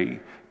mystery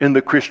in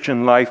the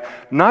Christian life,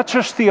 not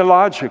just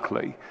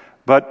theologically,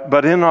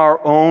 but in our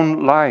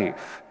own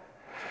life.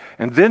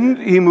 And then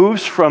he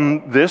moves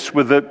from this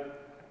with the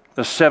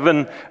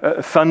seven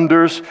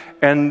thunders,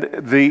 and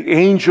the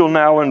angel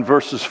now in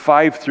verses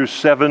 5 through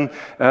 7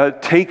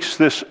 takes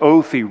this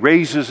oath. He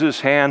raises his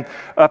hand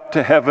up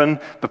to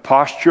heaven, the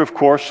posture, of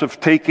course, of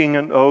taking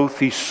an oath.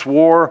 He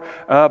swore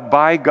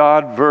by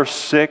God, verse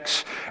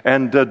 6,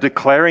 and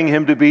declaring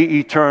Him to be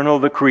eternal,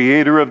 the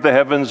creator of the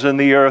heavens and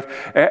the earth,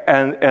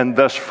 and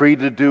thus free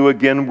to do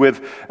again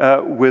with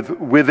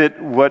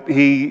it what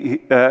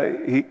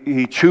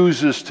he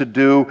chooses to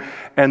do.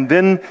 And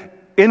then,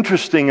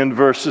 interesting, in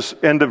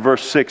end of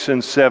verse 6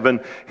 and 7,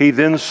 he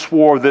then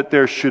swore that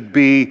there should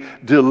be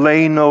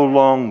delay no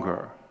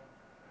longer.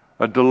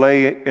 A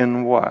delay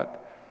in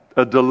what?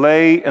 A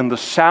delay in the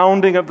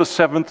sounding of the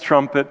seventh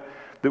trumpet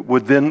that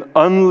would then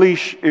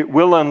unleash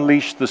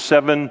the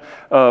seven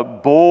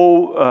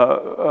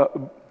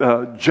bowl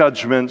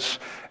judgments.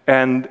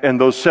 And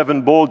those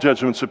seven bowl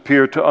judgments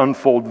appear to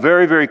unfold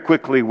very, very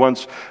quickly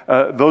once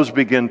those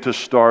begin to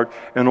start,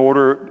 in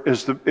order,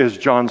 as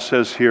John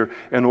says here,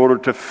 in order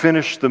to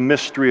finish the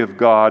mystery of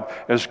God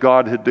as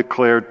God had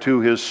declared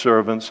to His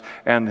servants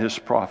and His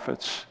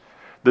prophets.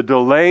 The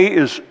delay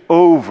is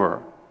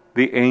over,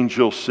 the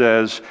angel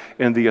says,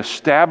 in the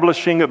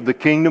establishing of the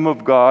kingdom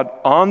of God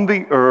on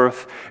the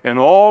earth, and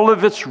all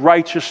of its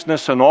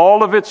righteousness and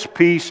all of its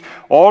peace,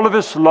 all of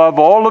its love,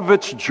 all of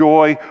its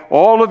joy,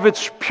 all of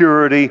its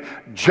purity,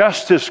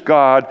 just as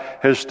God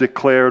has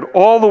declared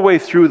all the way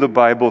through the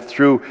Bible,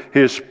 through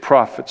His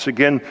prophets.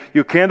 Again,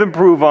 you can't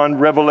improve on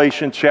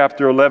Revelation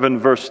chapter 11,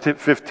 verse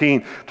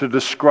 15, to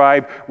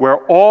describe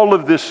where all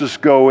of this is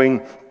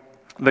going.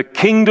 The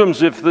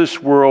kingdoms of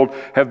this world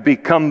have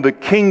become the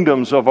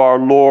kingdoms of our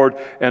Lord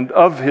and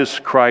of His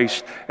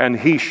Christ, and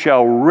He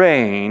shall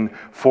reign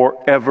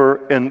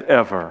forever and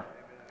ever.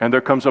 And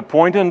there comes a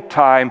point in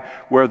time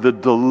where the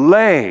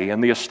delay in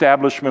the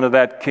establishment of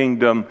that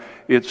kingdom,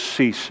 it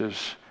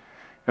ceases.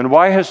 And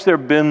why has there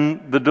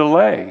been the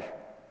delay?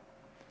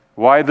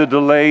 Why the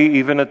delay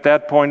even at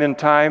that point in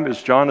time,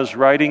 as John is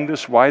writing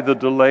this? Why the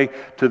delay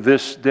to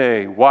this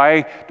day?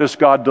 Why does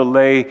God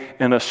delay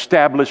in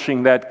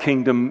establishing that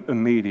kingdom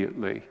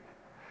immediately?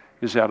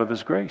 It's out of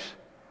His grace.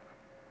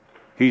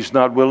 He's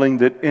not willing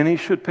that any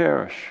should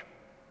perish,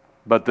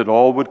 but that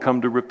all would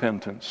come to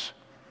repentance.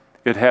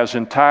 It has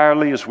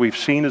entirely, as we've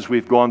seen as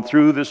we've gone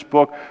through this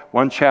book,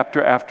 one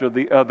chapter after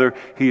the other,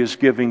 he is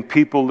giving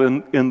people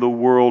in the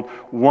world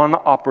one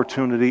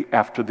opportunity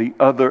after the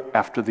other,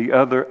 after the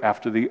other,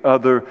 after the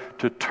other,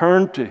 to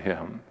turn to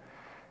him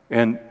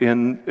and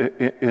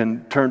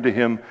turn to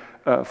him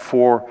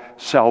for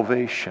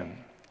salvation,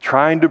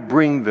 trying to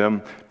bring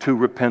them to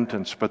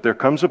repentance. But there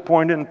comes a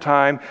point in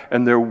time,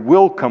 and there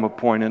will come a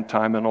point in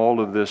time in all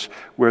of this,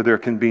 where there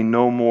can be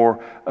no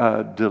more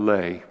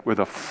delay, where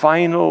the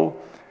final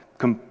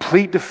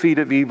complete defeat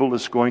of evil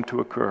is going to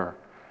occur.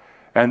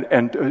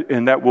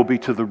 And that will be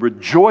to the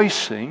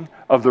rejoicing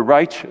of the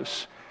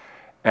righteous,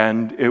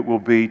 and it will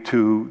be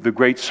to the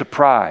great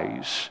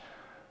surprise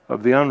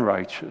of the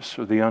unrighteous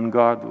or the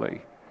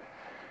ungodly.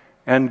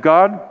 And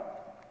God,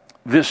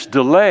 this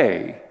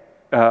delay,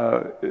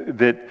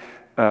 that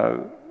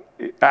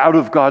out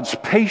of God's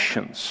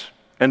patience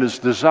and his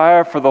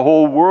desire for the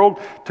whole world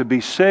to be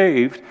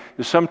saved,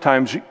 is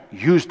sometimes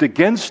used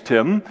against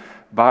him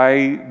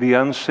by the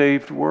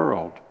unsaved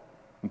world.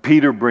 And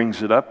Peter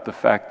brings it up, the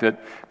fact that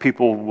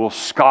people will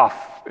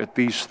scoff at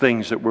these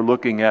things that we're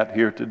looking at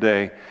here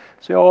today.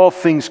 Say, all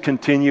things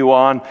continue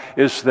on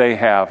as they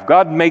have.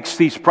 God makes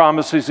these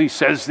promises, he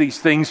says these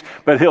things,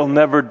 but he'll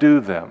never do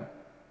them.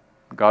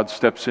 God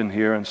steps in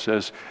here and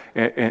says,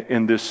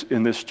 in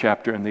this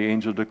chapter, and the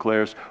angel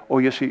declares, oh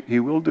yes, he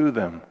will do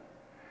them.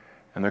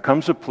 And there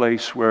comes a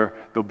place where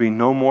there'll be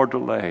no more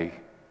delay,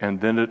 and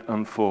then it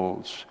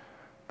unfolds.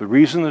 The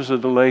reason there's a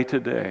delay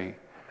today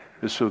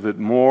is so that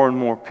more and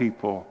more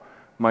people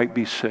might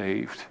be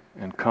saved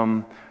and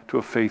come to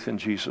a faith in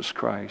Jesus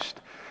Christ.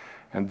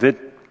 And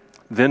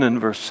then in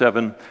verse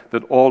 7,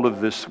 that all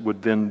of this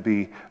would then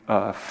be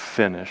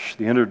finished.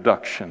 The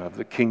introduction of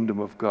the kingdom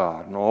of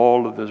God and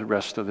all of the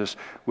rest of this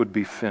would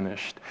be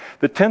finished.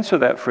 The tense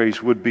of that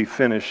phrase, would be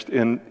finished,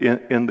 in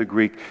the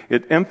Greek,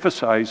 it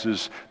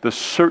emphasizes the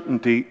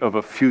certainty of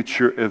a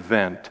future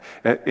event.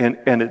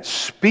 And it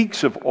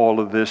speaks of all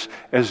of this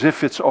as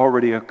if it's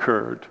already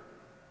occurred.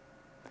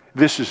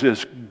 This is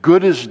as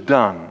good as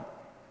done,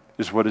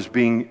 is what is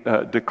being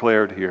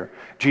declared here.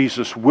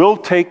 Jesus will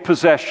take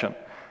possession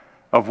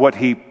of what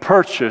he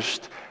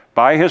purchased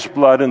by his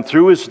blood and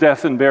through his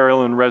death and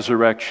burial and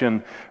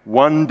resurrection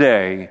one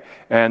day,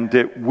 and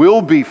it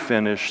will be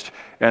finished,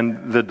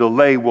 and the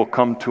delay will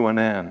come to an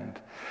end.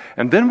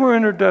 And then we're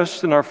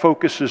introduced, and our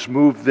focus is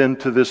moved then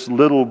to this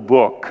little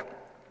book,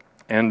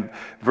 and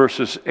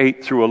verses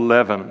 8 through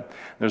 11.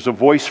 There's a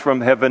voice from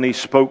heaven. He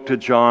spoke to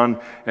John,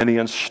 and he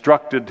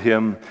instructed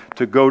him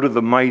to go to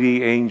the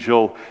mighty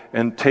angel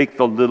and take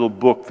the little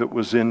book that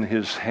was in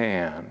his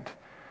hand.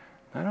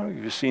 I don't know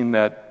if you've seen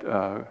that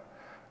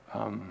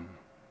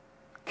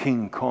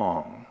King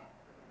Kong.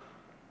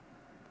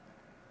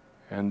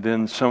 And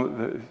then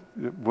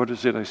what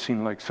is it? I've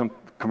seen like some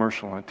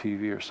commercial on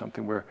TV or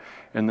something where,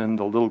 and then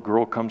the little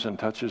girl comes and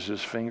touches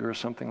his finger or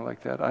something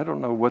like that. I don't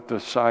know what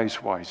the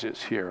size-wise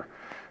is here,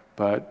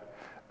 but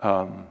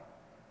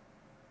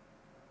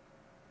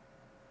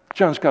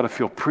John's got to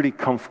feel pretty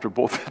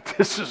comfortable that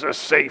this is a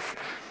safe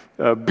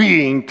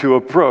being to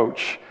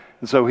approach.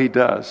 And so he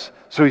does.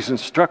 So he's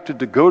instructed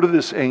to go to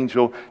this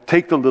angel,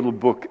 take the little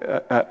book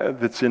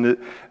that's in it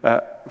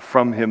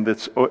from him,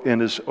 that's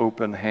in his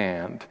open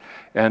hand.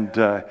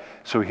 And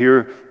so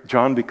here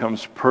John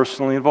becomes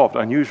personally involved.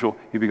 Unusual,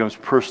 he becomes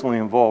personally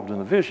involved in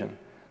the vision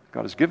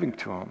God is giving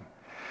to him.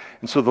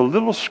 And so the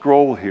little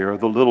scroll here,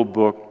 the little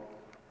book,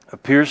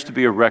 appears to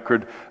be a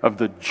record of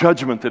the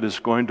judgment that is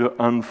going to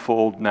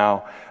unfold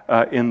now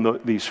in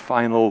these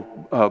final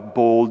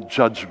bold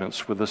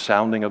judgments with the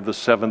sounding of the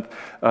seventh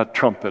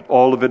trumpet.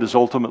 All of it is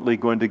ultimately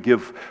going to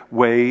give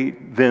way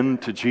then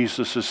to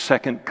Jesus'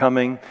 second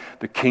coming,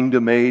 the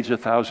kingdom age,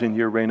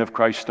 1,000-year reign of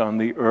Christ on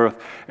the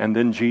earth, and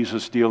then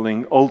Jesus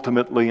dealing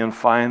ultimately and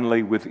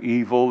finally with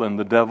evil and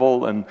the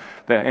devil and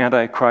the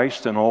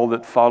Antichrist and all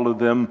that follow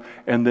them,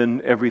 and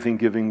then everything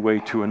giving way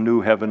to a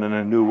new heaven and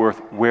a new earth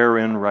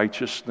wherein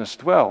righteousness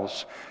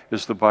dwells,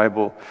 as the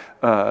Bible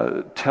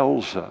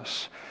tells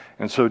us.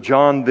 And so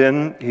John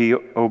then, he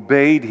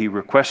obeyed, he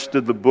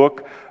requested the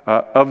book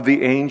of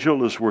the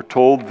angel, as we're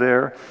told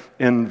there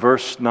in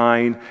verse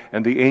 9,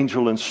 and the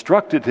angel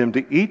instructed him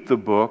to eat the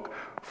book,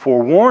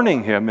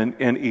 forewarning him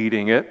in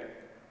eating it,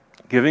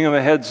 giving him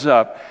a heads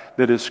up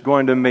that it's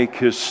going to make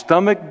his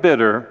stomach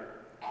bitter,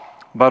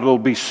 but it'll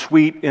be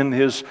sweet in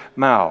his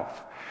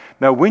mouth.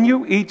 Now, when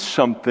you eat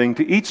something,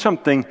 to eat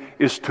something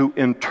is to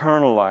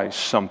internalize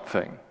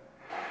something.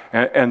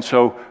 And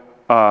so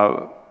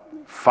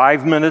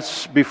 5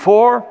 minutes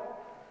before,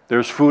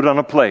 there's food on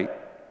a plate.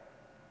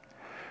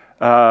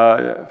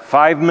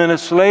 5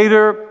 minutes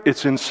later,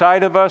 it's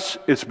inside of us,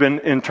 it's been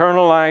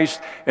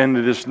internalized, and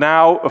it is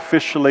now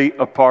officially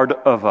a part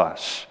of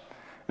us.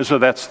 And so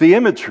that's the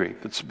imagery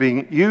that's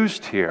being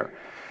used here.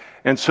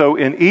 And so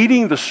in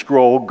eating the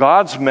scroll,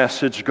 God's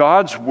message,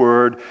 God's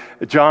word,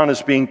 John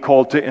is being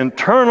called to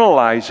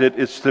internalize it.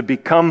 It's to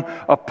become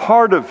a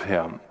part of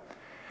him.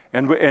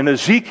 And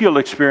Ezekiel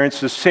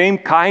experienced the same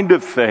kind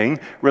of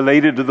thing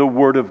related to the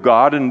Word of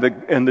God and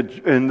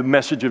the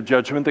message of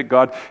judgment that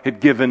God had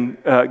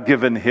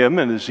given him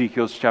in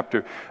Ezekiel's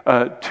chapter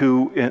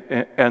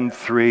 2 and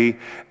 3,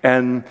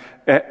 and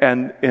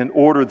in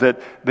order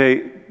that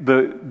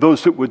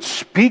those that would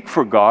speak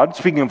for God,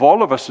 speaking of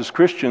all of us as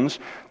Christians,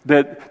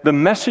 that the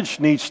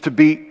message needs to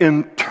be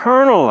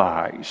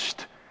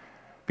internalized,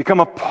 become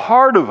a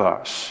part of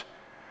us,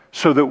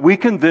 so that we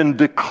can then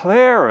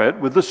declare it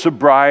with the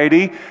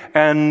sobriety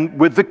and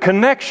with the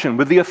connection,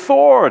 with the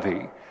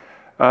authority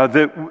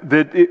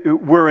that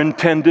we're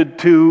intended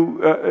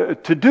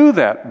to do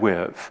that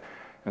with.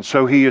 And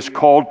so he is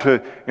called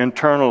to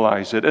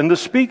internalize it. And the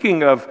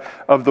speaking of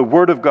the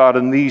Word of God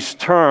in these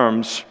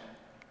terms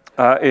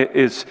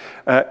is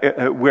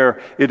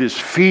where it is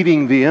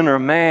feeding the inner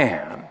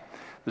man,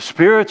 the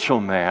spiritual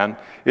man.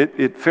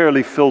 It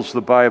fairly fills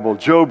the Bible.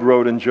 Job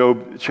wrote in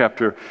Job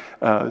chapter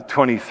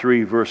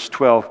 23, verse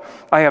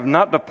 12, I have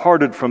not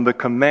departed from the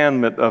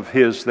commandment of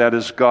his, that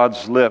is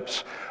God's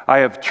lips. I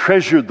have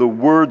treasured the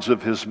words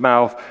of his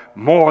mouth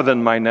more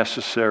than my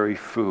necessary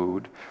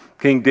food.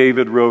 King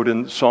David wrote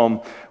in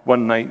Psalm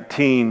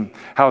 119,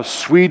 how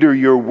sweet are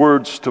your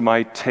words to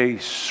my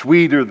taste,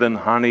 sweeter than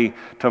honey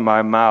to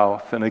my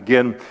mouth. And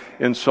again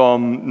in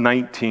Psalm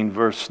 19,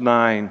 verse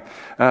 9,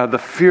 the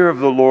fear of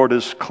the Lord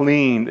is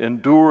clean,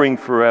 enduring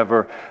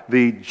forever.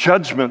 The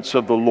judgments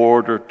of the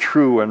Lord are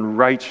true and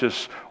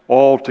righteous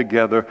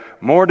altogether.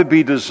 More to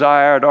be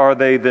desired are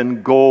they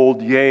than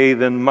gold, yea,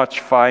 than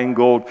much fine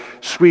gold,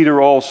 sweeter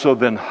also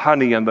than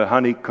honey and the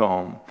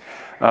honeycomb.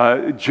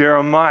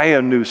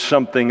 Jeremiah knew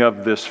something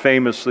of this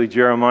famously.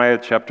 Jeremiah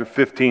chapter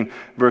 15,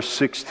 verse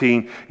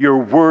 16, your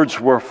words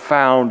were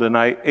found and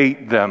I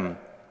ate them.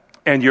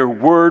 And your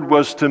word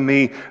was to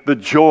me the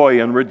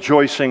joy and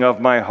rejoicing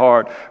of my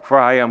heart, for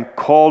I am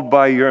called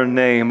by your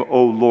name,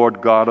 O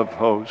Lord God of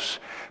hosts.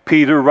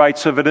 Peter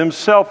writes of it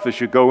himself as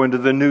you go into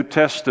the New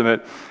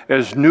Testament,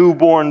 as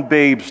newborn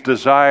babes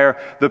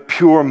desire the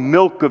pure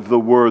milk of the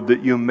word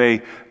that you may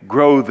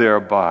grow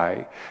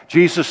thereby.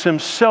 Jesus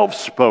himself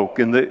spoke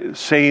in the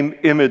same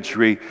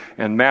imagery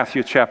in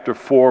Matthew chapter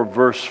 4,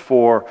 verse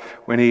 4,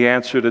 when he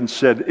answered and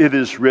said, it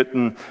is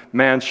written,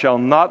 man shall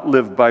not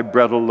live by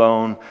bread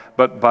alone,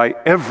 but by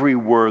every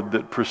word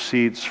that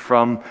proceeds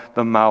from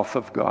the mouth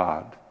of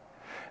God.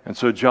 And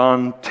so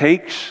John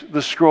takes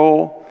the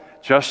scroll,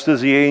 just as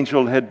the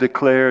angel had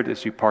declared,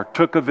 as he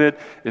partook of it,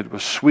 it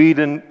was sweet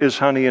as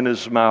honey in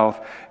his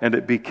mouth, and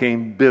it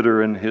became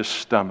bitter in his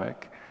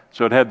stomach.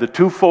 So it had the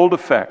twofold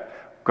effect.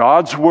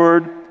 God's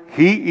word,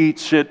 he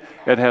eats it.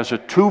 It has a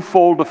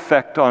twofold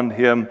effect on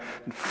him.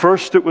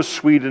 First it was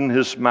sweet in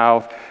his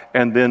mouth,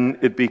 and then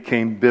it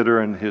became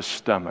bitter in his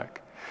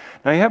stomach.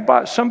 Now you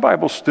have some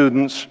Bible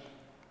students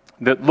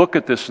that look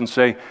at this and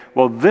say,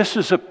 well, this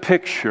is a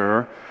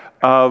picture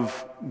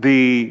of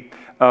the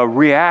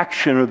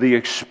reaction or the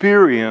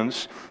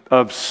experience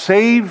of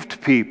saved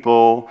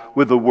people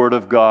with the Word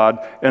of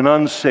God and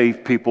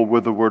unsaved people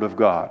with the Word of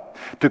God.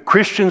 To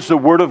Christians, the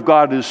Word of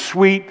God is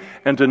sweet,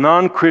 and to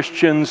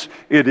non-Christians,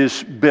 it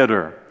is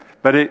bitter.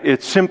 But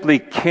it simply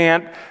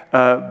can't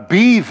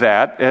be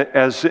that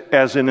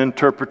as an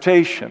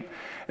interpretation.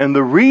 And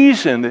the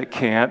reason it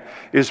can't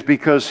is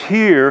because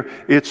here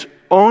it's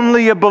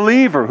only a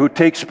believer who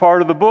takes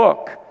part of the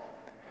book.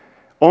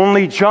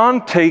 Only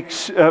John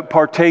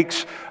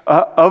partakes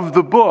of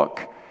the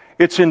book.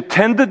 It's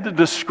intended to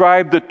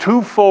describe the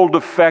twofold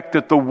effect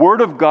that the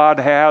Word of God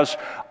has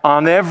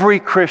on every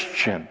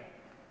Christian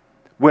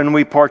when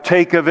we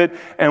partake of it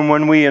and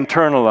when we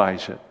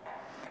internalize it.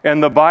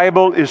 And the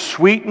Bible is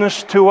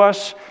sweetness to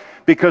us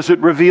because it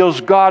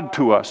reveals God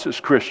to us as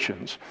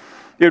Christians.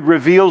 It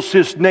reveals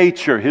His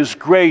nature, His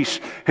grace,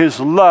 His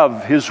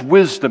love, His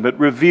wisdom. It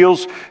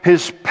reveals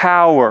His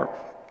power.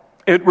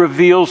 It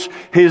reveals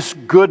His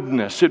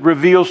goodness. It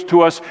reveals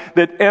to us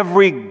that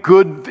every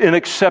good and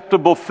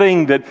acceptable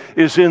thing that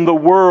is in the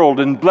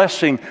world and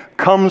blessing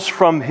comes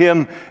from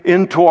Him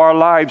into our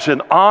lives.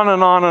 And on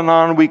and on and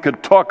on we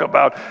could talk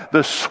about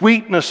the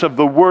sweetness of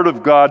the Word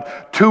of God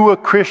to a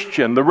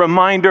Christian. The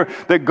reminder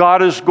that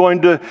God is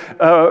going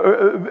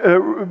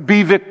to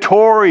be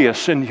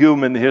victorious in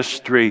human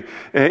history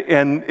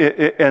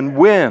and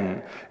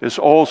win is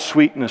all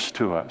sweetness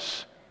to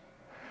us.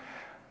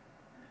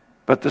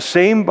 But the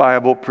same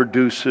Bible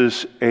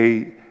produces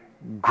a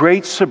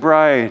great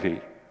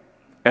sobriety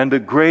and a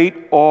great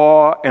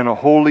awe and a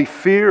holy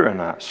fear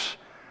in us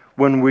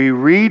when we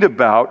read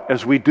about,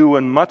 as we do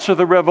in much of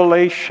the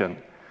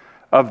Revelation,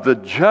 of the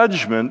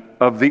judgment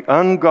of the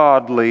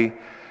ungodly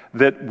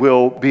that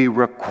will be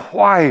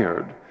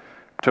required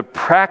to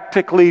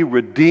practically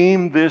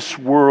redeem this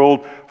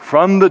world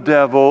from the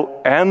devil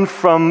and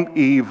from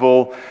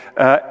evil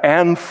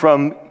and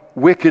from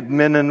wicked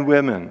men and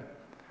women.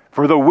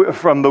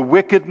 From the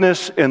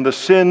wickedness and the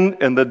sin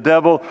and the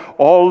devil,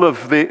 all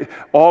of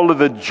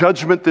the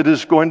judgment that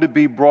is going to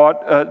be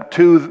brought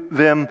to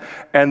them,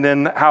 and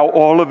then how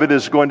all of it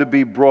is going to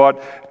be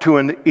brought to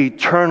an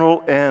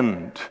eternal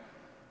end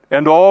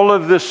And all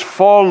of this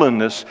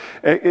fallenness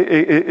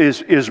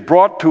is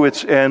brought to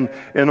its end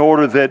in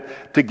order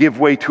that to give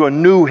way to a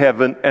new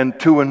heaven and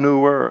to a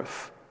new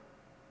earth.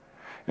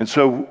 And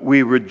so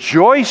we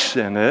rejoice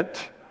in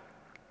it,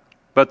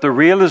 but the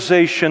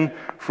realization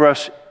for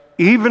us,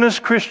 even as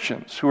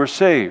Christians who are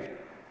saved,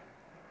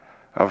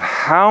 of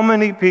how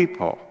many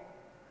people,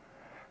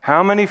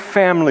 how many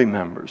family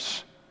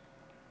members,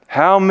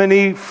 how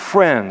many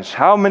friends,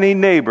 how many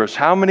neighbors,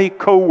 how many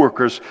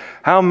co-workers,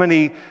 how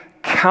many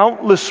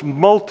countless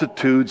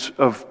multitudes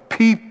of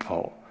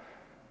people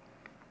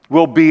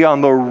will be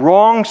on the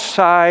wrong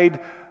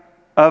side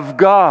of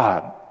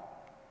God,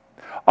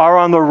 are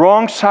on the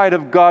wrong side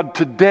of God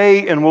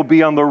today and will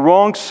be on the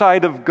wrong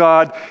side of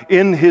God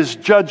in His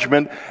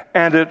judgment,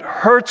 and it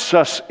hurts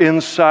us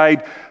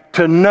inside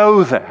to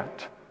know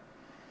that.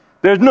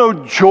 There's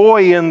no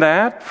joy in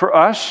that for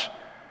us.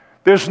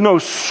 There's no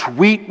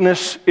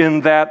sweetness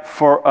in that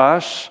for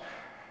us.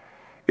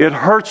 It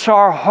hurts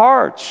our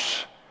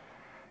hearts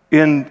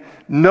in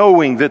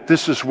knowing that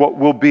this is what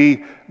will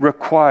be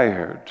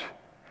required.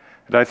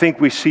 And I think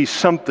we see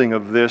something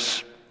of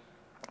this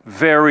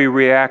very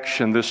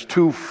reaction, this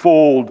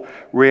twofold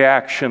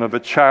reaction of a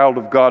child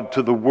of God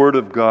to the Word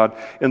of God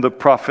in the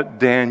prophet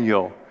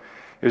Daniel,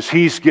 as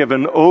he's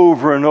given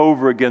over and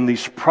over again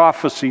these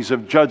prophecies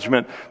of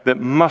judgment that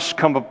must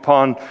come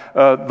upon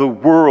the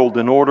world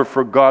in order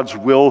for God's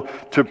will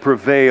to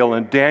prevail.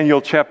 In Daniel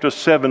chapter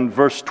 7,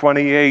 verse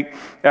 28,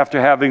 after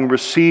having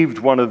received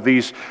one of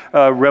these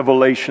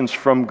revelations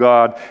from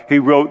God, he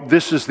wrote,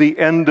 "This is the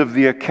end of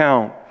the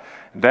account.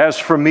 And as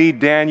for me,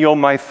 Daniel,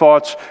 my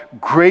thoughts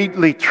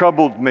greatly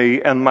troubled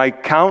me, and my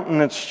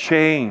countenance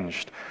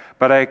changed.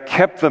 But I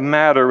kept the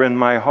matter in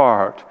my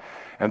heart."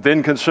 And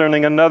then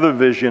concerning another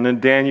vision in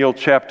Daniel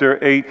chapter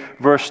 8,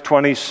 verse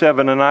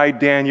 27, "And I,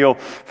 Daniel,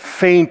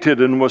 fainted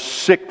and was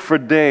sick for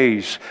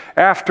days.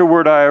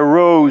 Afterward I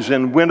arose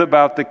and went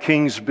about the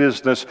king's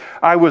business.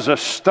 I was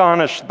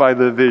astonished by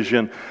the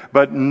vision,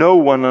 but no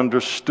one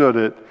understood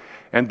it."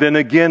 And then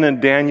again in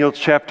Daniel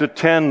chapter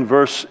 10,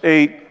 verse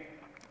 8,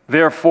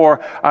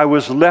 "Therefore I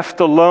was left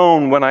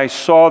alone when I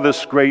saw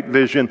this great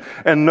vision,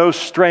 and no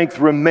strength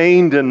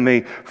remained in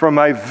me, for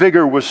my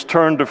vigor was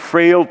turned to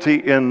frailty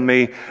in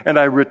me, and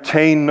I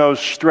retained no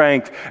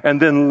strength." And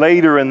then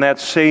later in that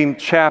same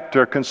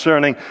chapter,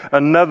 concerning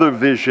another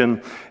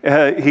vision,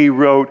 he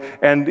wrote,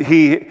 "And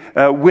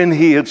when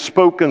he had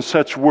spoken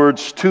such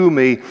words to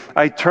me,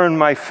 I turned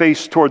my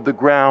face toward the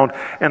ground,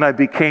 and I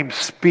became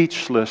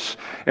speechless.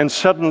 And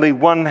suddenly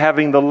one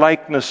having the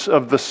likeness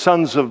of the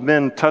sons of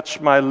men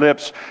touched my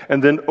lips,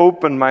 and then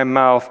opened my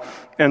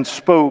mouth and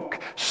spoke,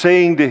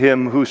 saying to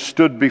him who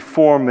stood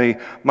before me,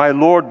 'My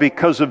Lord,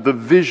 because of the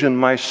vision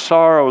my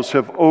sorrows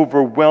have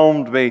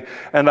overwhelmed me,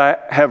 and I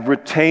have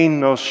retained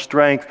no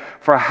strength.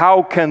 For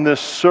how can this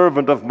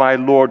servant of my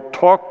Lord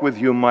talk with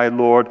you, my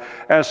Lord?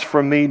 As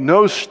for me,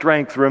 no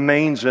strength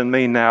remains in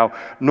me now,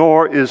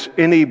 nor is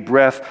any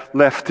breath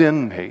left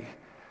in me.'"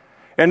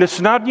 And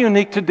it's not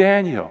unique to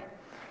Daniel.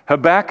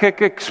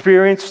 Habakkuk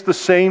experienced the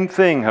same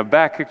thing.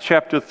 Habakkuk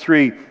chapter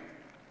 3,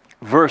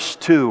 verse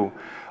 2,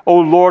 "O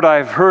Lord,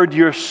 I've heard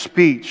your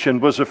speech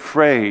and was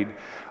afraid.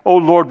 O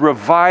Lord,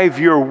 revive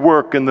your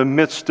work in the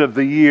midst of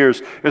the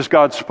years." As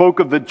God spoke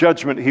of the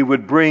judgment He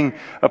would bring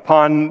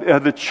upon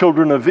the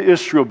children of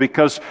Israel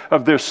because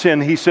of their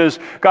sin, He says,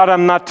 "God,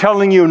 I'm not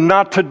telling you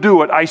not to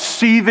do it. I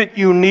see that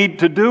you need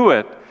to do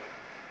it."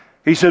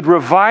 He said,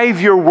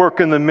 "Revive your work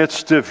in the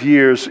midst of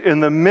years. In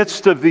the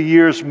midst of the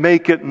years,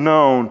 make it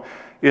known.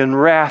 In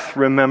wrath,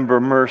 remember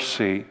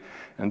mercy."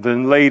 And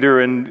then later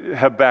in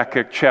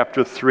Habakkuk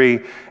chapter 3,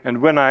 "And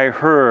when I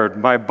heard,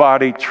 my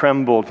body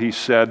trembled," he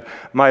said.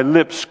 "My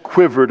lips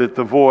quivered at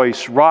the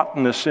voice.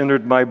 Rottenness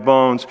entered my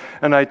bones,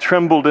 and I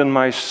trembled in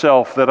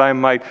myself that I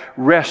might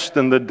rest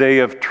in the day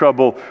of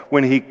trouble.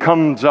 When He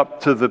comes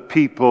up to the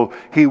people,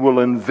 He will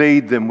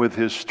invade them with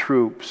His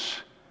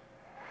troops."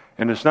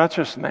 And it's not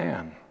just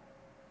man.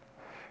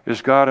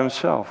 It's God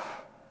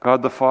Himself,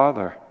 God the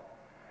Father.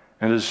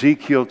 In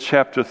Ezekiel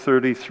chapter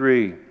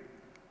 33,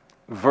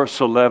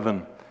 verse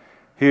 11,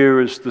 here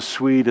is the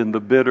sweet and the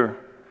bitter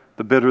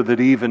that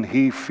even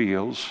He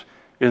feels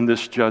in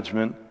this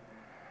judgment.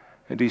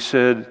 And he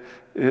said,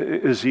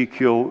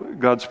 Ezekiel,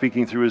 God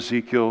speaking through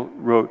Ezekiel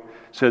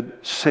said,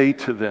 "Say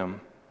to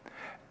them,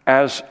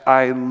 as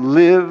I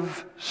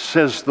live,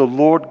 says the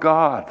Lord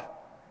God,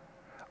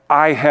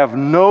 I have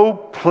no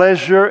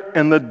pleasure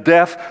in the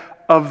death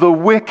of the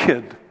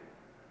wicked,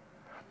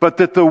 but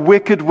that the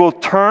wicked will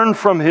turn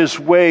from his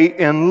way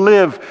and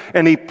live."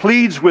 And he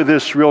pleads with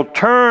Israel,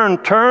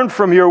 turn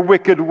from your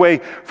wicked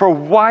way, for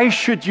why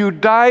should you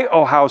die,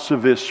 O house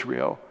of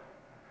Israel?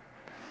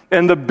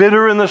 And the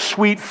bitter and the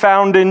sweet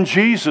found in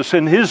Jesus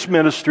in His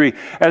ministry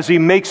as He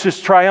makes His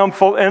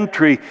triumphal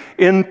entry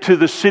into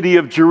the city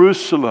of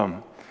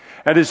Jerusalem.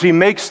 And as He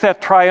makes that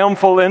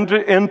triumphal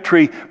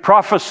entry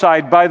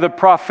prophesied by the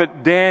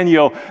prophet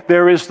Daniel,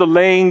 there is the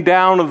laying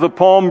down of the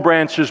palm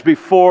branches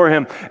before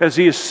Him as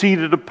He is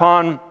seated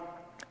upon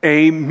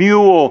a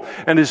mule.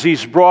 And as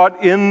he's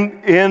brought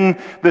in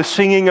the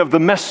singing of the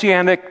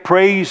messianic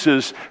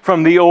praises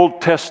from the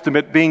Old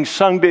Testament being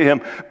sung to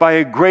him by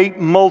a great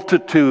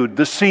multitude,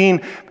 the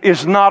scene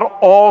is not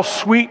all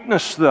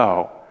sweetness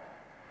though,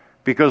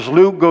 because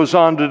Luke goes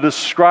on to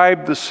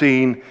describe the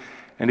scene,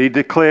 and he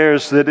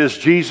declares that as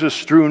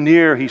Jesus drew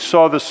near, he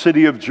saw the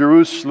city of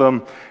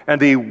Jerusalem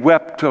and he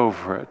wept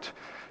over it,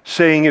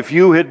 saying, if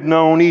you had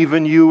known,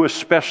 even you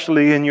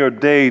especially in your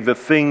day, the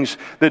things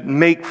that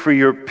make for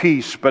your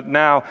peace, but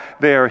now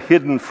they are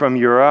hidden from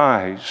your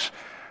eyes.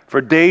 For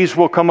days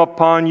will come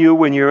upon you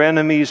when your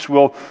enemies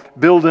will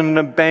build an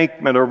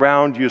embankment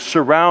around you,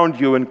 surround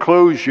you and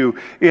close you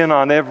in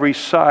on every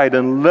side,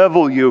 and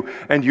level you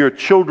and your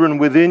children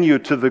within you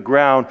to the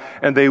ground,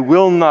 and they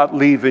will not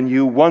leave in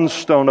you one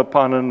stone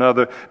upon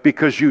another,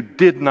 because you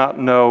did not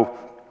know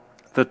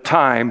the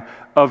time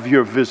of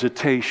your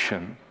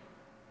visitation.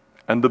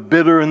 And the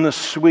bitter and the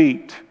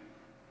sweet,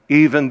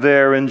 even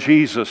there in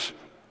Jesus,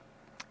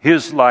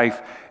 his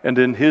life and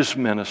in his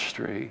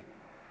ministry.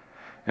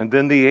 And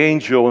then the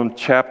angel in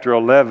chapter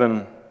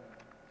 11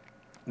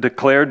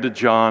 declared to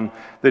John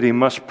that he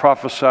must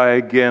prophesy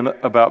again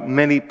about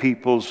many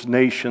peoples,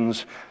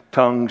 nations,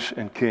 tongues,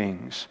 and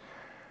kings.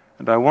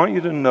 And I want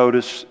you to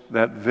notice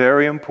that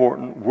very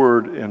important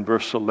word in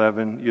verse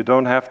 11. You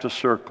don't have to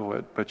circle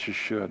it, but you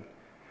should.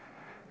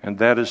 And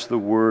that is the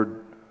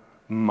word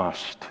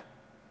must.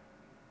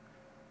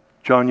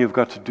 John, you've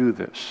got to do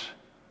this.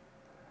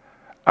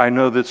 I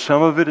know that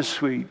some of it is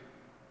sweet,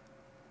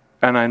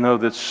 and I know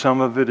that some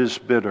of it is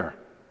bitter,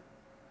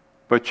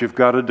 but you've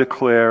got to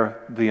declare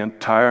the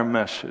entire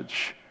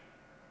message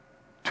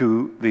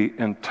to the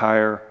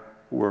entire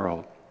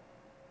world.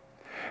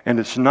 And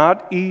it's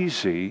not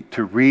easy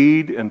to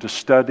read and to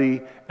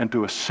study and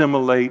to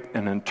assimilate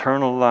and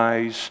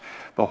internalize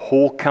the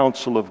whole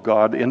counsel of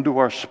God into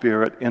our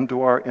spirit,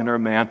 into our inner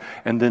man,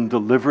 and then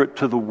deliver it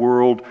to the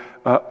world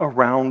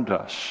around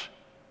us.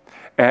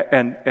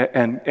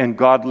 And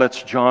God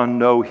lets John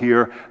know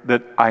here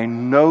that I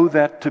know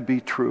that to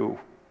be true.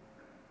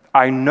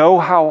 I know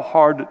how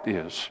hard it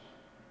is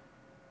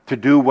to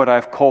do what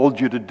I've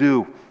called you to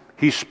do.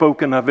 He's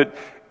spoken of it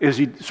as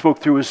he spoke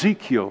through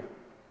Ezekiel.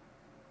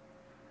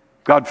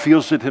 God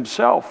feels it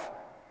himself.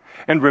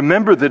 And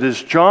remember that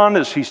as John,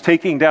 as he's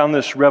taking down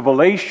this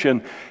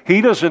revelation,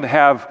 he doesn't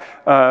have,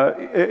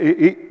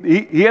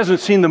 he hasn't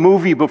seen the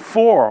movie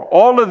before.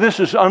 All of this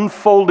is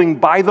unfolding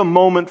by the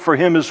moment for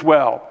him as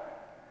well.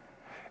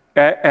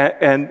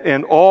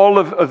 And all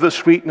of the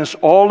sweetness,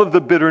 all of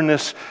the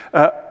bitterness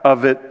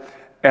of it,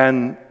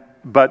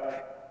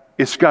 but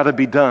it's got to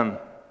be done.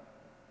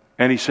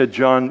 And he said,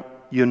 John,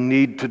 you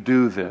need to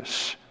do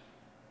this.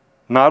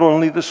 Not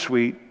only the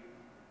sweet,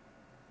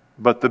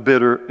 but the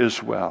bitter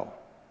as well.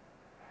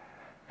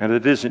 And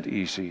it isn't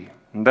easy.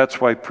 And that's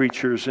why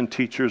preachers and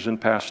teachers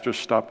and pastors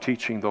stop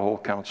teaching the whole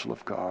counsel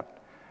of God.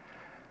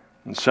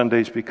 And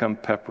Sundays become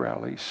pep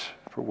rallies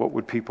for what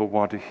would people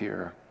want to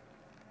hear.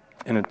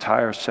 And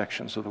entire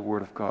sections of the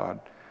Word of God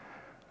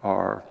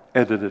are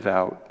edited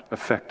out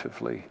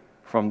effectively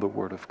from the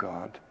Word of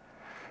God.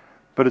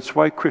 But it's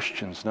why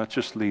Christians, not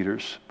just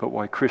leaders, but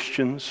why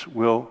Christians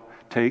will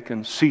take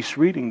and cease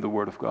reading the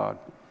Word of God,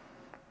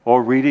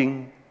 or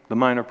reading the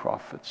minor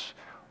prophets,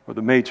 or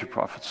the major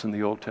prophets in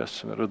the Old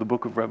Testament, or the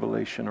book of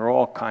Revelation, or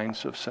all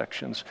kinds of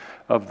sections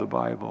of the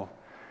Bible.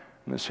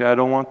 And they say, I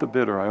don't want the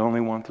bitter, I only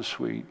want the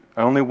sweet.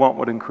 I only want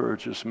what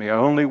encourages me. I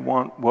only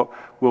want what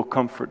will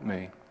comfort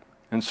me.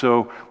 And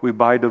so we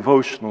buy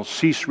devotionals,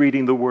 cease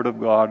reading the Word of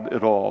God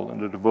at all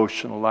in a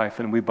devotional life,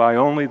 and we buy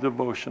only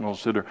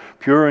devotionals that are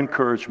pure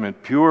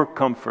encouragement, pure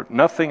comfort.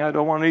 Nothing, I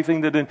don't want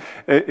anything that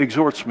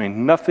exhorts me,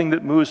 nothing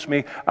that moves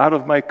me out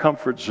of my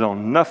comfort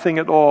zone, nothing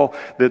at all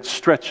that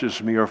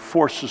stretches me or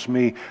forces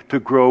me to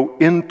grow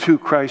into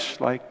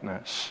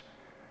Christ-likeness.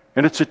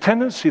 And it's a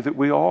tendency that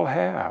we all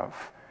have,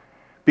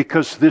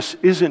 because this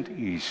isn't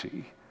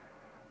easy,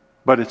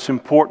 but it's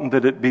important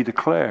that it be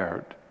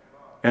declared.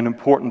 And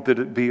important that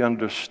it be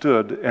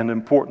understood, and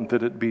important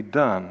that it be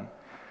done.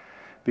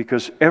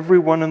 Because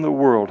everyone in the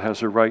world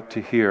has a right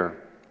to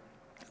hear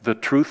the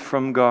truth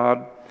from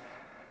God,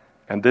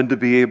 and then to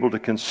be able to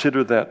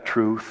consider that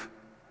truth,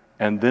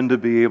 and then to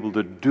be able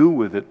to do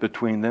with it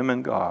between them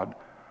and God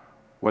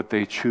what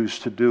they choose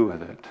to do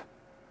with it.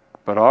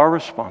 But our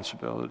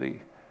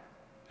responsibility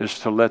is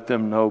to let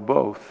them know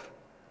both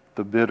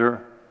the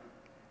bitter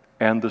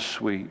and the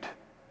sweet.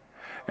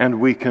 And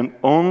we can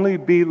only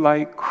be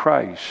like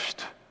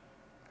Christ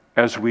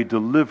as we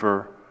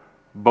deliver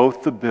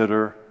both the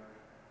bitter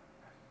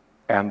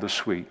and the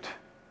sweet,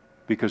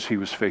 because he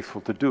was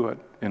faithful to do it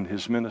in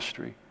his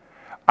ministry.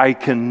 I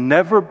can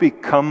never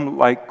become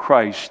like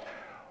Christ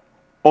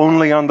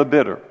only on the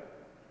bitter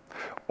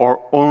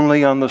or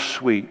only on the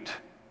sweet.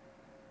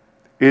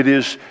 It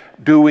is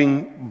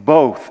doing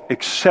both,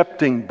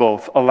 accepting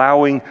both,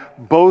 allowing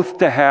both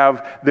to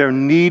have their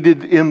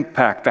needed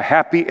impact. The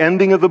happy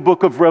ending of the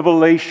book of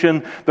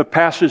Revelation, the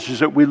passages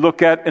that we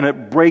look at, and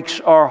it breaks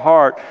our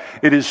heart.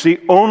 It is the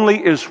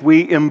only as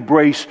we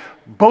embrace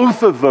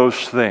both of those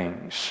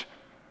things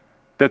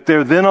that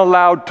they're then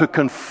allowed to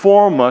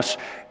conform us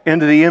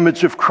into the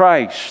image of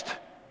Christ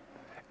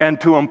and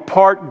to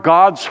impart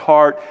God's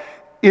heart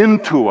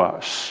into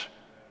us,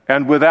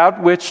 and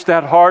without which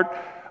that heart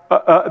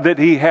that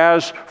He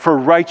has for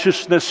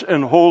righteousness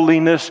and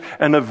holiness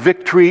and a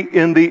victory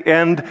in the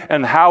end,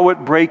 and how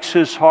it breaks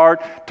His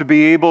heart to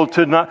be able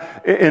to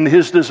not, in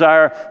His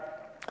desire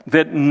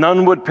that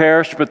none would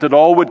perish, but that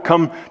all would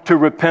come to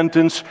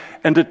repentance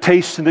and to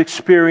taste and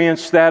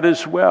experience that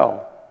as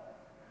well.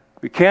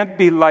 We can't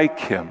be like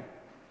Him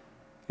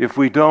if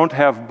we don't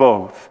have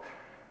both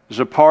as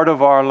a part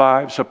of our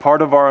lives, a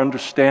part of our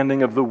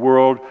understanding of the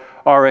world,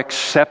 our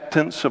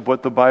acceptance of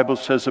what the Bible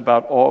says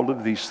about all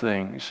of these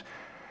things,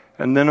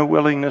 and then a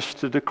willingness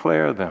to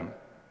declare them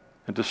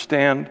and to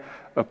stand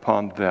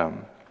upon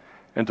them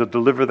and to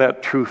deliver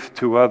that truth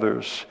to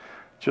others,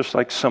 just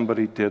like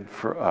somebody did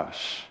for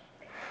us.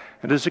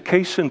 And as a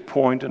case in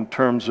point in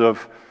terms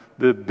of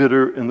the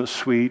bitter and the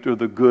sweet, or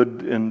the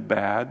good and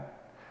bad,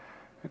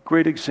 a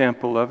great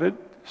example of it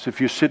is if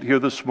you sit here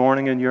this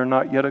morning and you're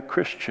not yet a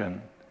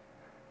Christian.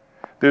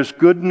 There's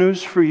good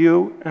news for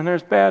you and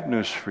there's bad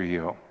news for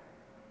you.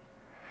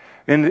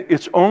 And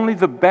it's only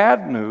the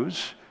bad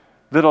news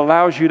that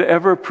allows you to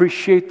ever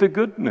appreciate the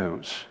good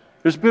news.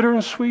 There's bitter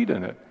and sweet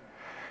in it.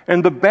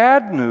 And the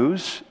bad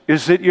news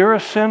is that you're a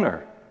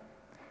sinner.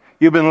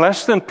 You've been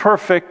less than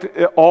perfect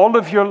all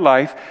of your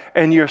life,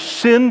 and your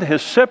sin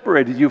has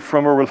separated you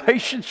from a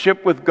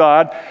relationship with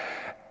God,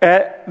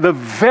 at the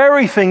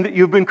very thing that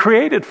you've been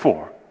created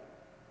for.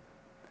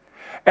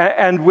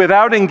 And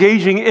without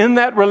engaging in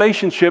that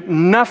relationship,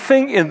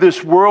 nothing in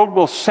this world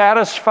will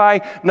satisfy,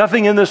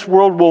 nothing in this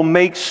world will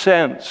make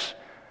sense.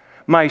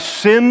 My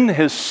sin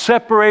has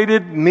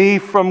separated me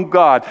from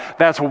God.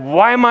 That's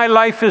why my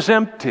life is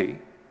empty.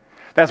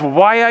 That's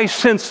why I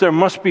sense there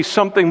must be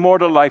something more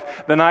to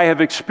life than I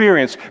have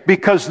experienced,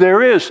 because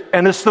there is,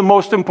 and it's the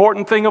most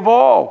important thing of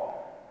all.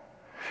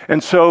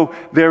 And so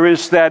there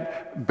is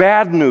that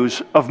bad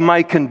news of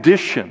my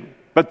condition,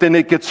 but then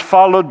it gets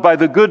followed by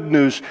the good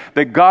news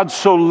that God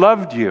so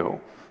loved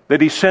you that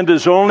He sent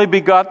His only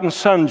begotten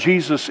Son,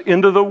 Jesus,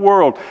 into the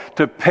world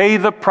to pay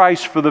the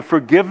price for the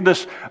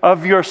forgiveness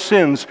of your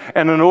sins,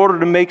 and in order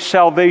to make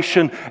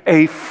salvation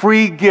a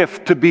free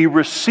gift to be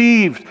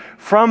received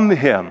from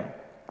Him.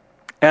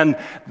 And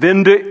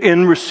then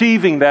in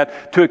receiving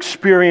that, to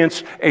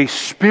experience a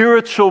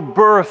spiritual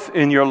birth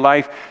in your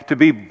life, to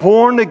be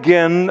born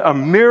again, a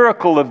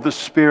miracle of the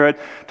Spirit,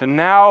 to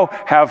now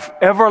have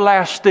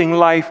everlasting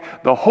life,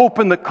 the hope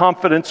and the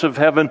confidence of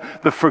heaven,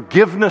 the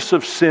forgiveness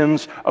of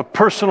sins, a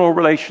personal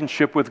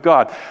relationship with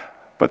God.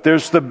 But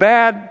there's the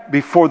bad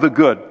before the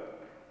good.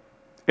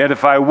 And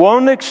if I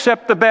won't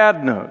accept the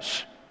bad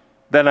news,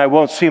 then I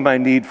won't see my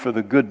need for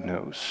the good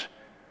news.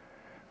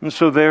 And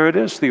so there it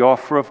is, the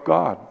offer of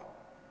God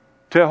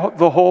to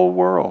the whole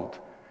world.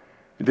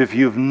 And if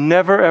you've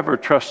never ever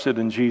trusted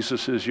in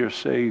Jesus as your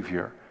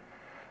Savior,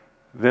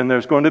 then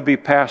there's going to be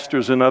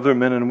pastors and other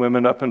men and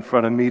women up in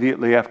front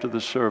immediately after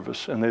the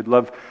service, and they'd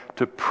love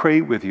to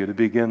pray with you to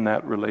begin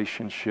that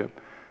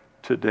relationship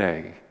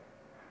today,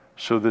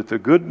 so that the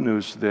good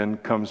news then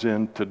comes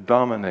in to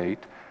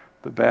dominate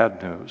the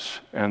bad news.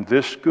 And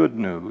this good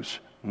news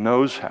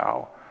knows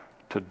how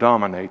to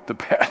dominate the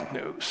bad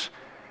news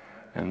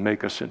and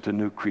make us into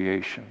new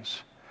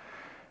creations.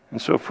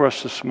 And so for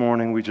us this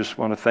morning, we just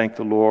want to thank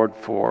the Lord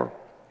for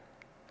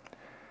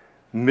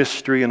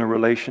mystery in a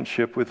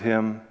relationship with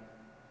Him,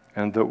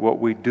 and that what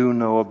we do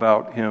know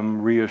about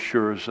Him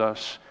reassures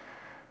us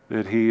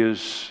that He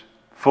is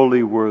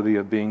fully worthy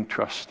of being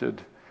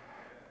trusted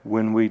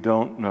when we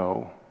don't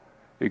know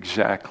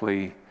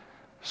exactly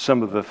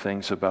some of the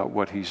things about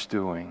what He's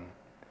doing.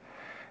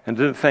 And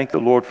then thank the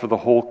Lord for the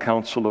whole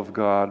counsel of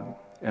God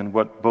and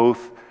what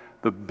both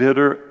the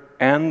bitter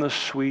and the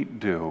sweet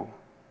do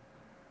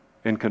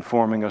in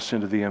conforming us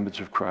into the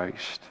image of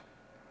Christ.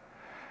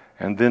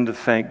 And then to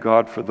thank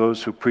God for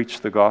those who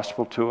preached the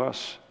gospel to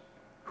us,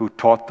 who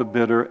taught the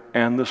bitter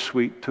and the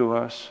sweet to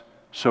us,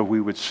 so we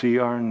would see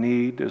our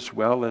need as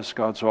well as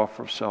God's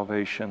offer of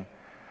salvation.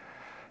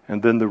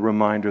 And then the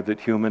reminder that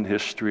human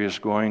history is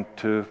going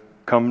to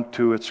come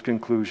to its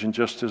conclusion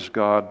just as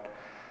God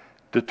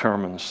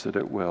determines that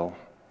it will.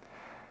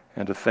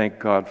 And to thank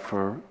God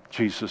for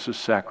Jesus'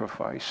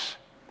 sacrifice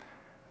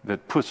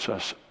that puts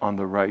us on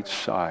the right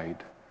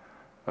side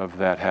of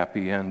that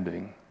happy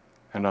ending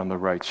and on the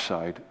right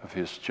side of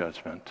His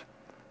judgment.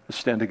 Let's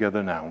stand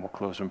together now and we'll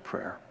close in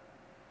prayer.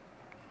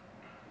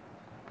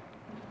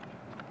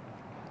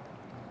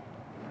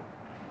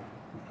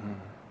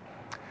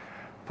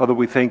 Father,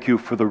 we thank You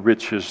for the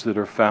riches that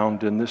are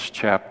found in this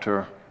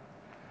chapter.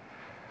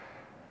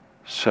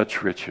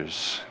 Such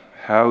riches.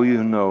 How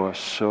You know us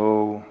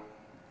so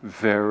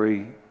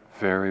very,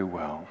 very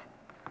well.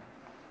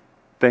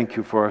 Thank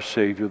You for our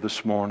Savior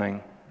this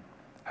morning.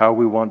 How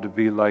we want to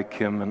be like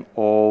Him in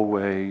all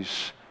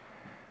ways.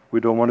 We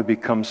don't want to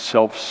become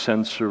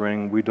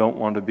self-censoring. We don't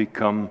want to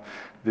become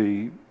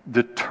the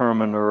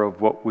determiner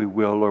of what we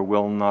will or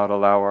will not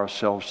allow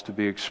ourselves to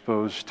be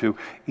exposed to,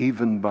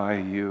 even by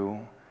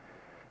You.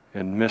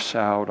 and miss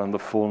out on the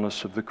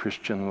fullness of the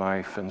Christian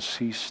life and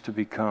cease to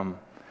become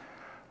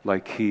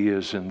like He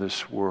is in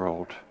this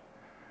world,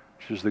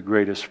 which is the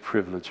greatest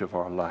privilege of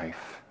our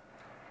life.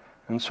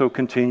 And so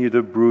continue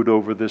to brood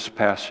over this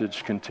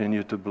passage,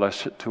 continue to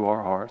bless it to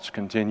our hearts,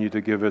 continue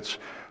to give its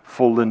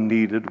full and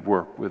needed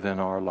work within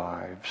our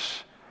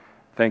lives.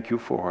 Thank you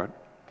for it,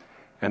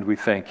 and we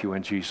thank you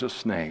in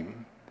Jesus'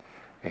 name.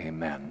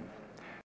 Amen.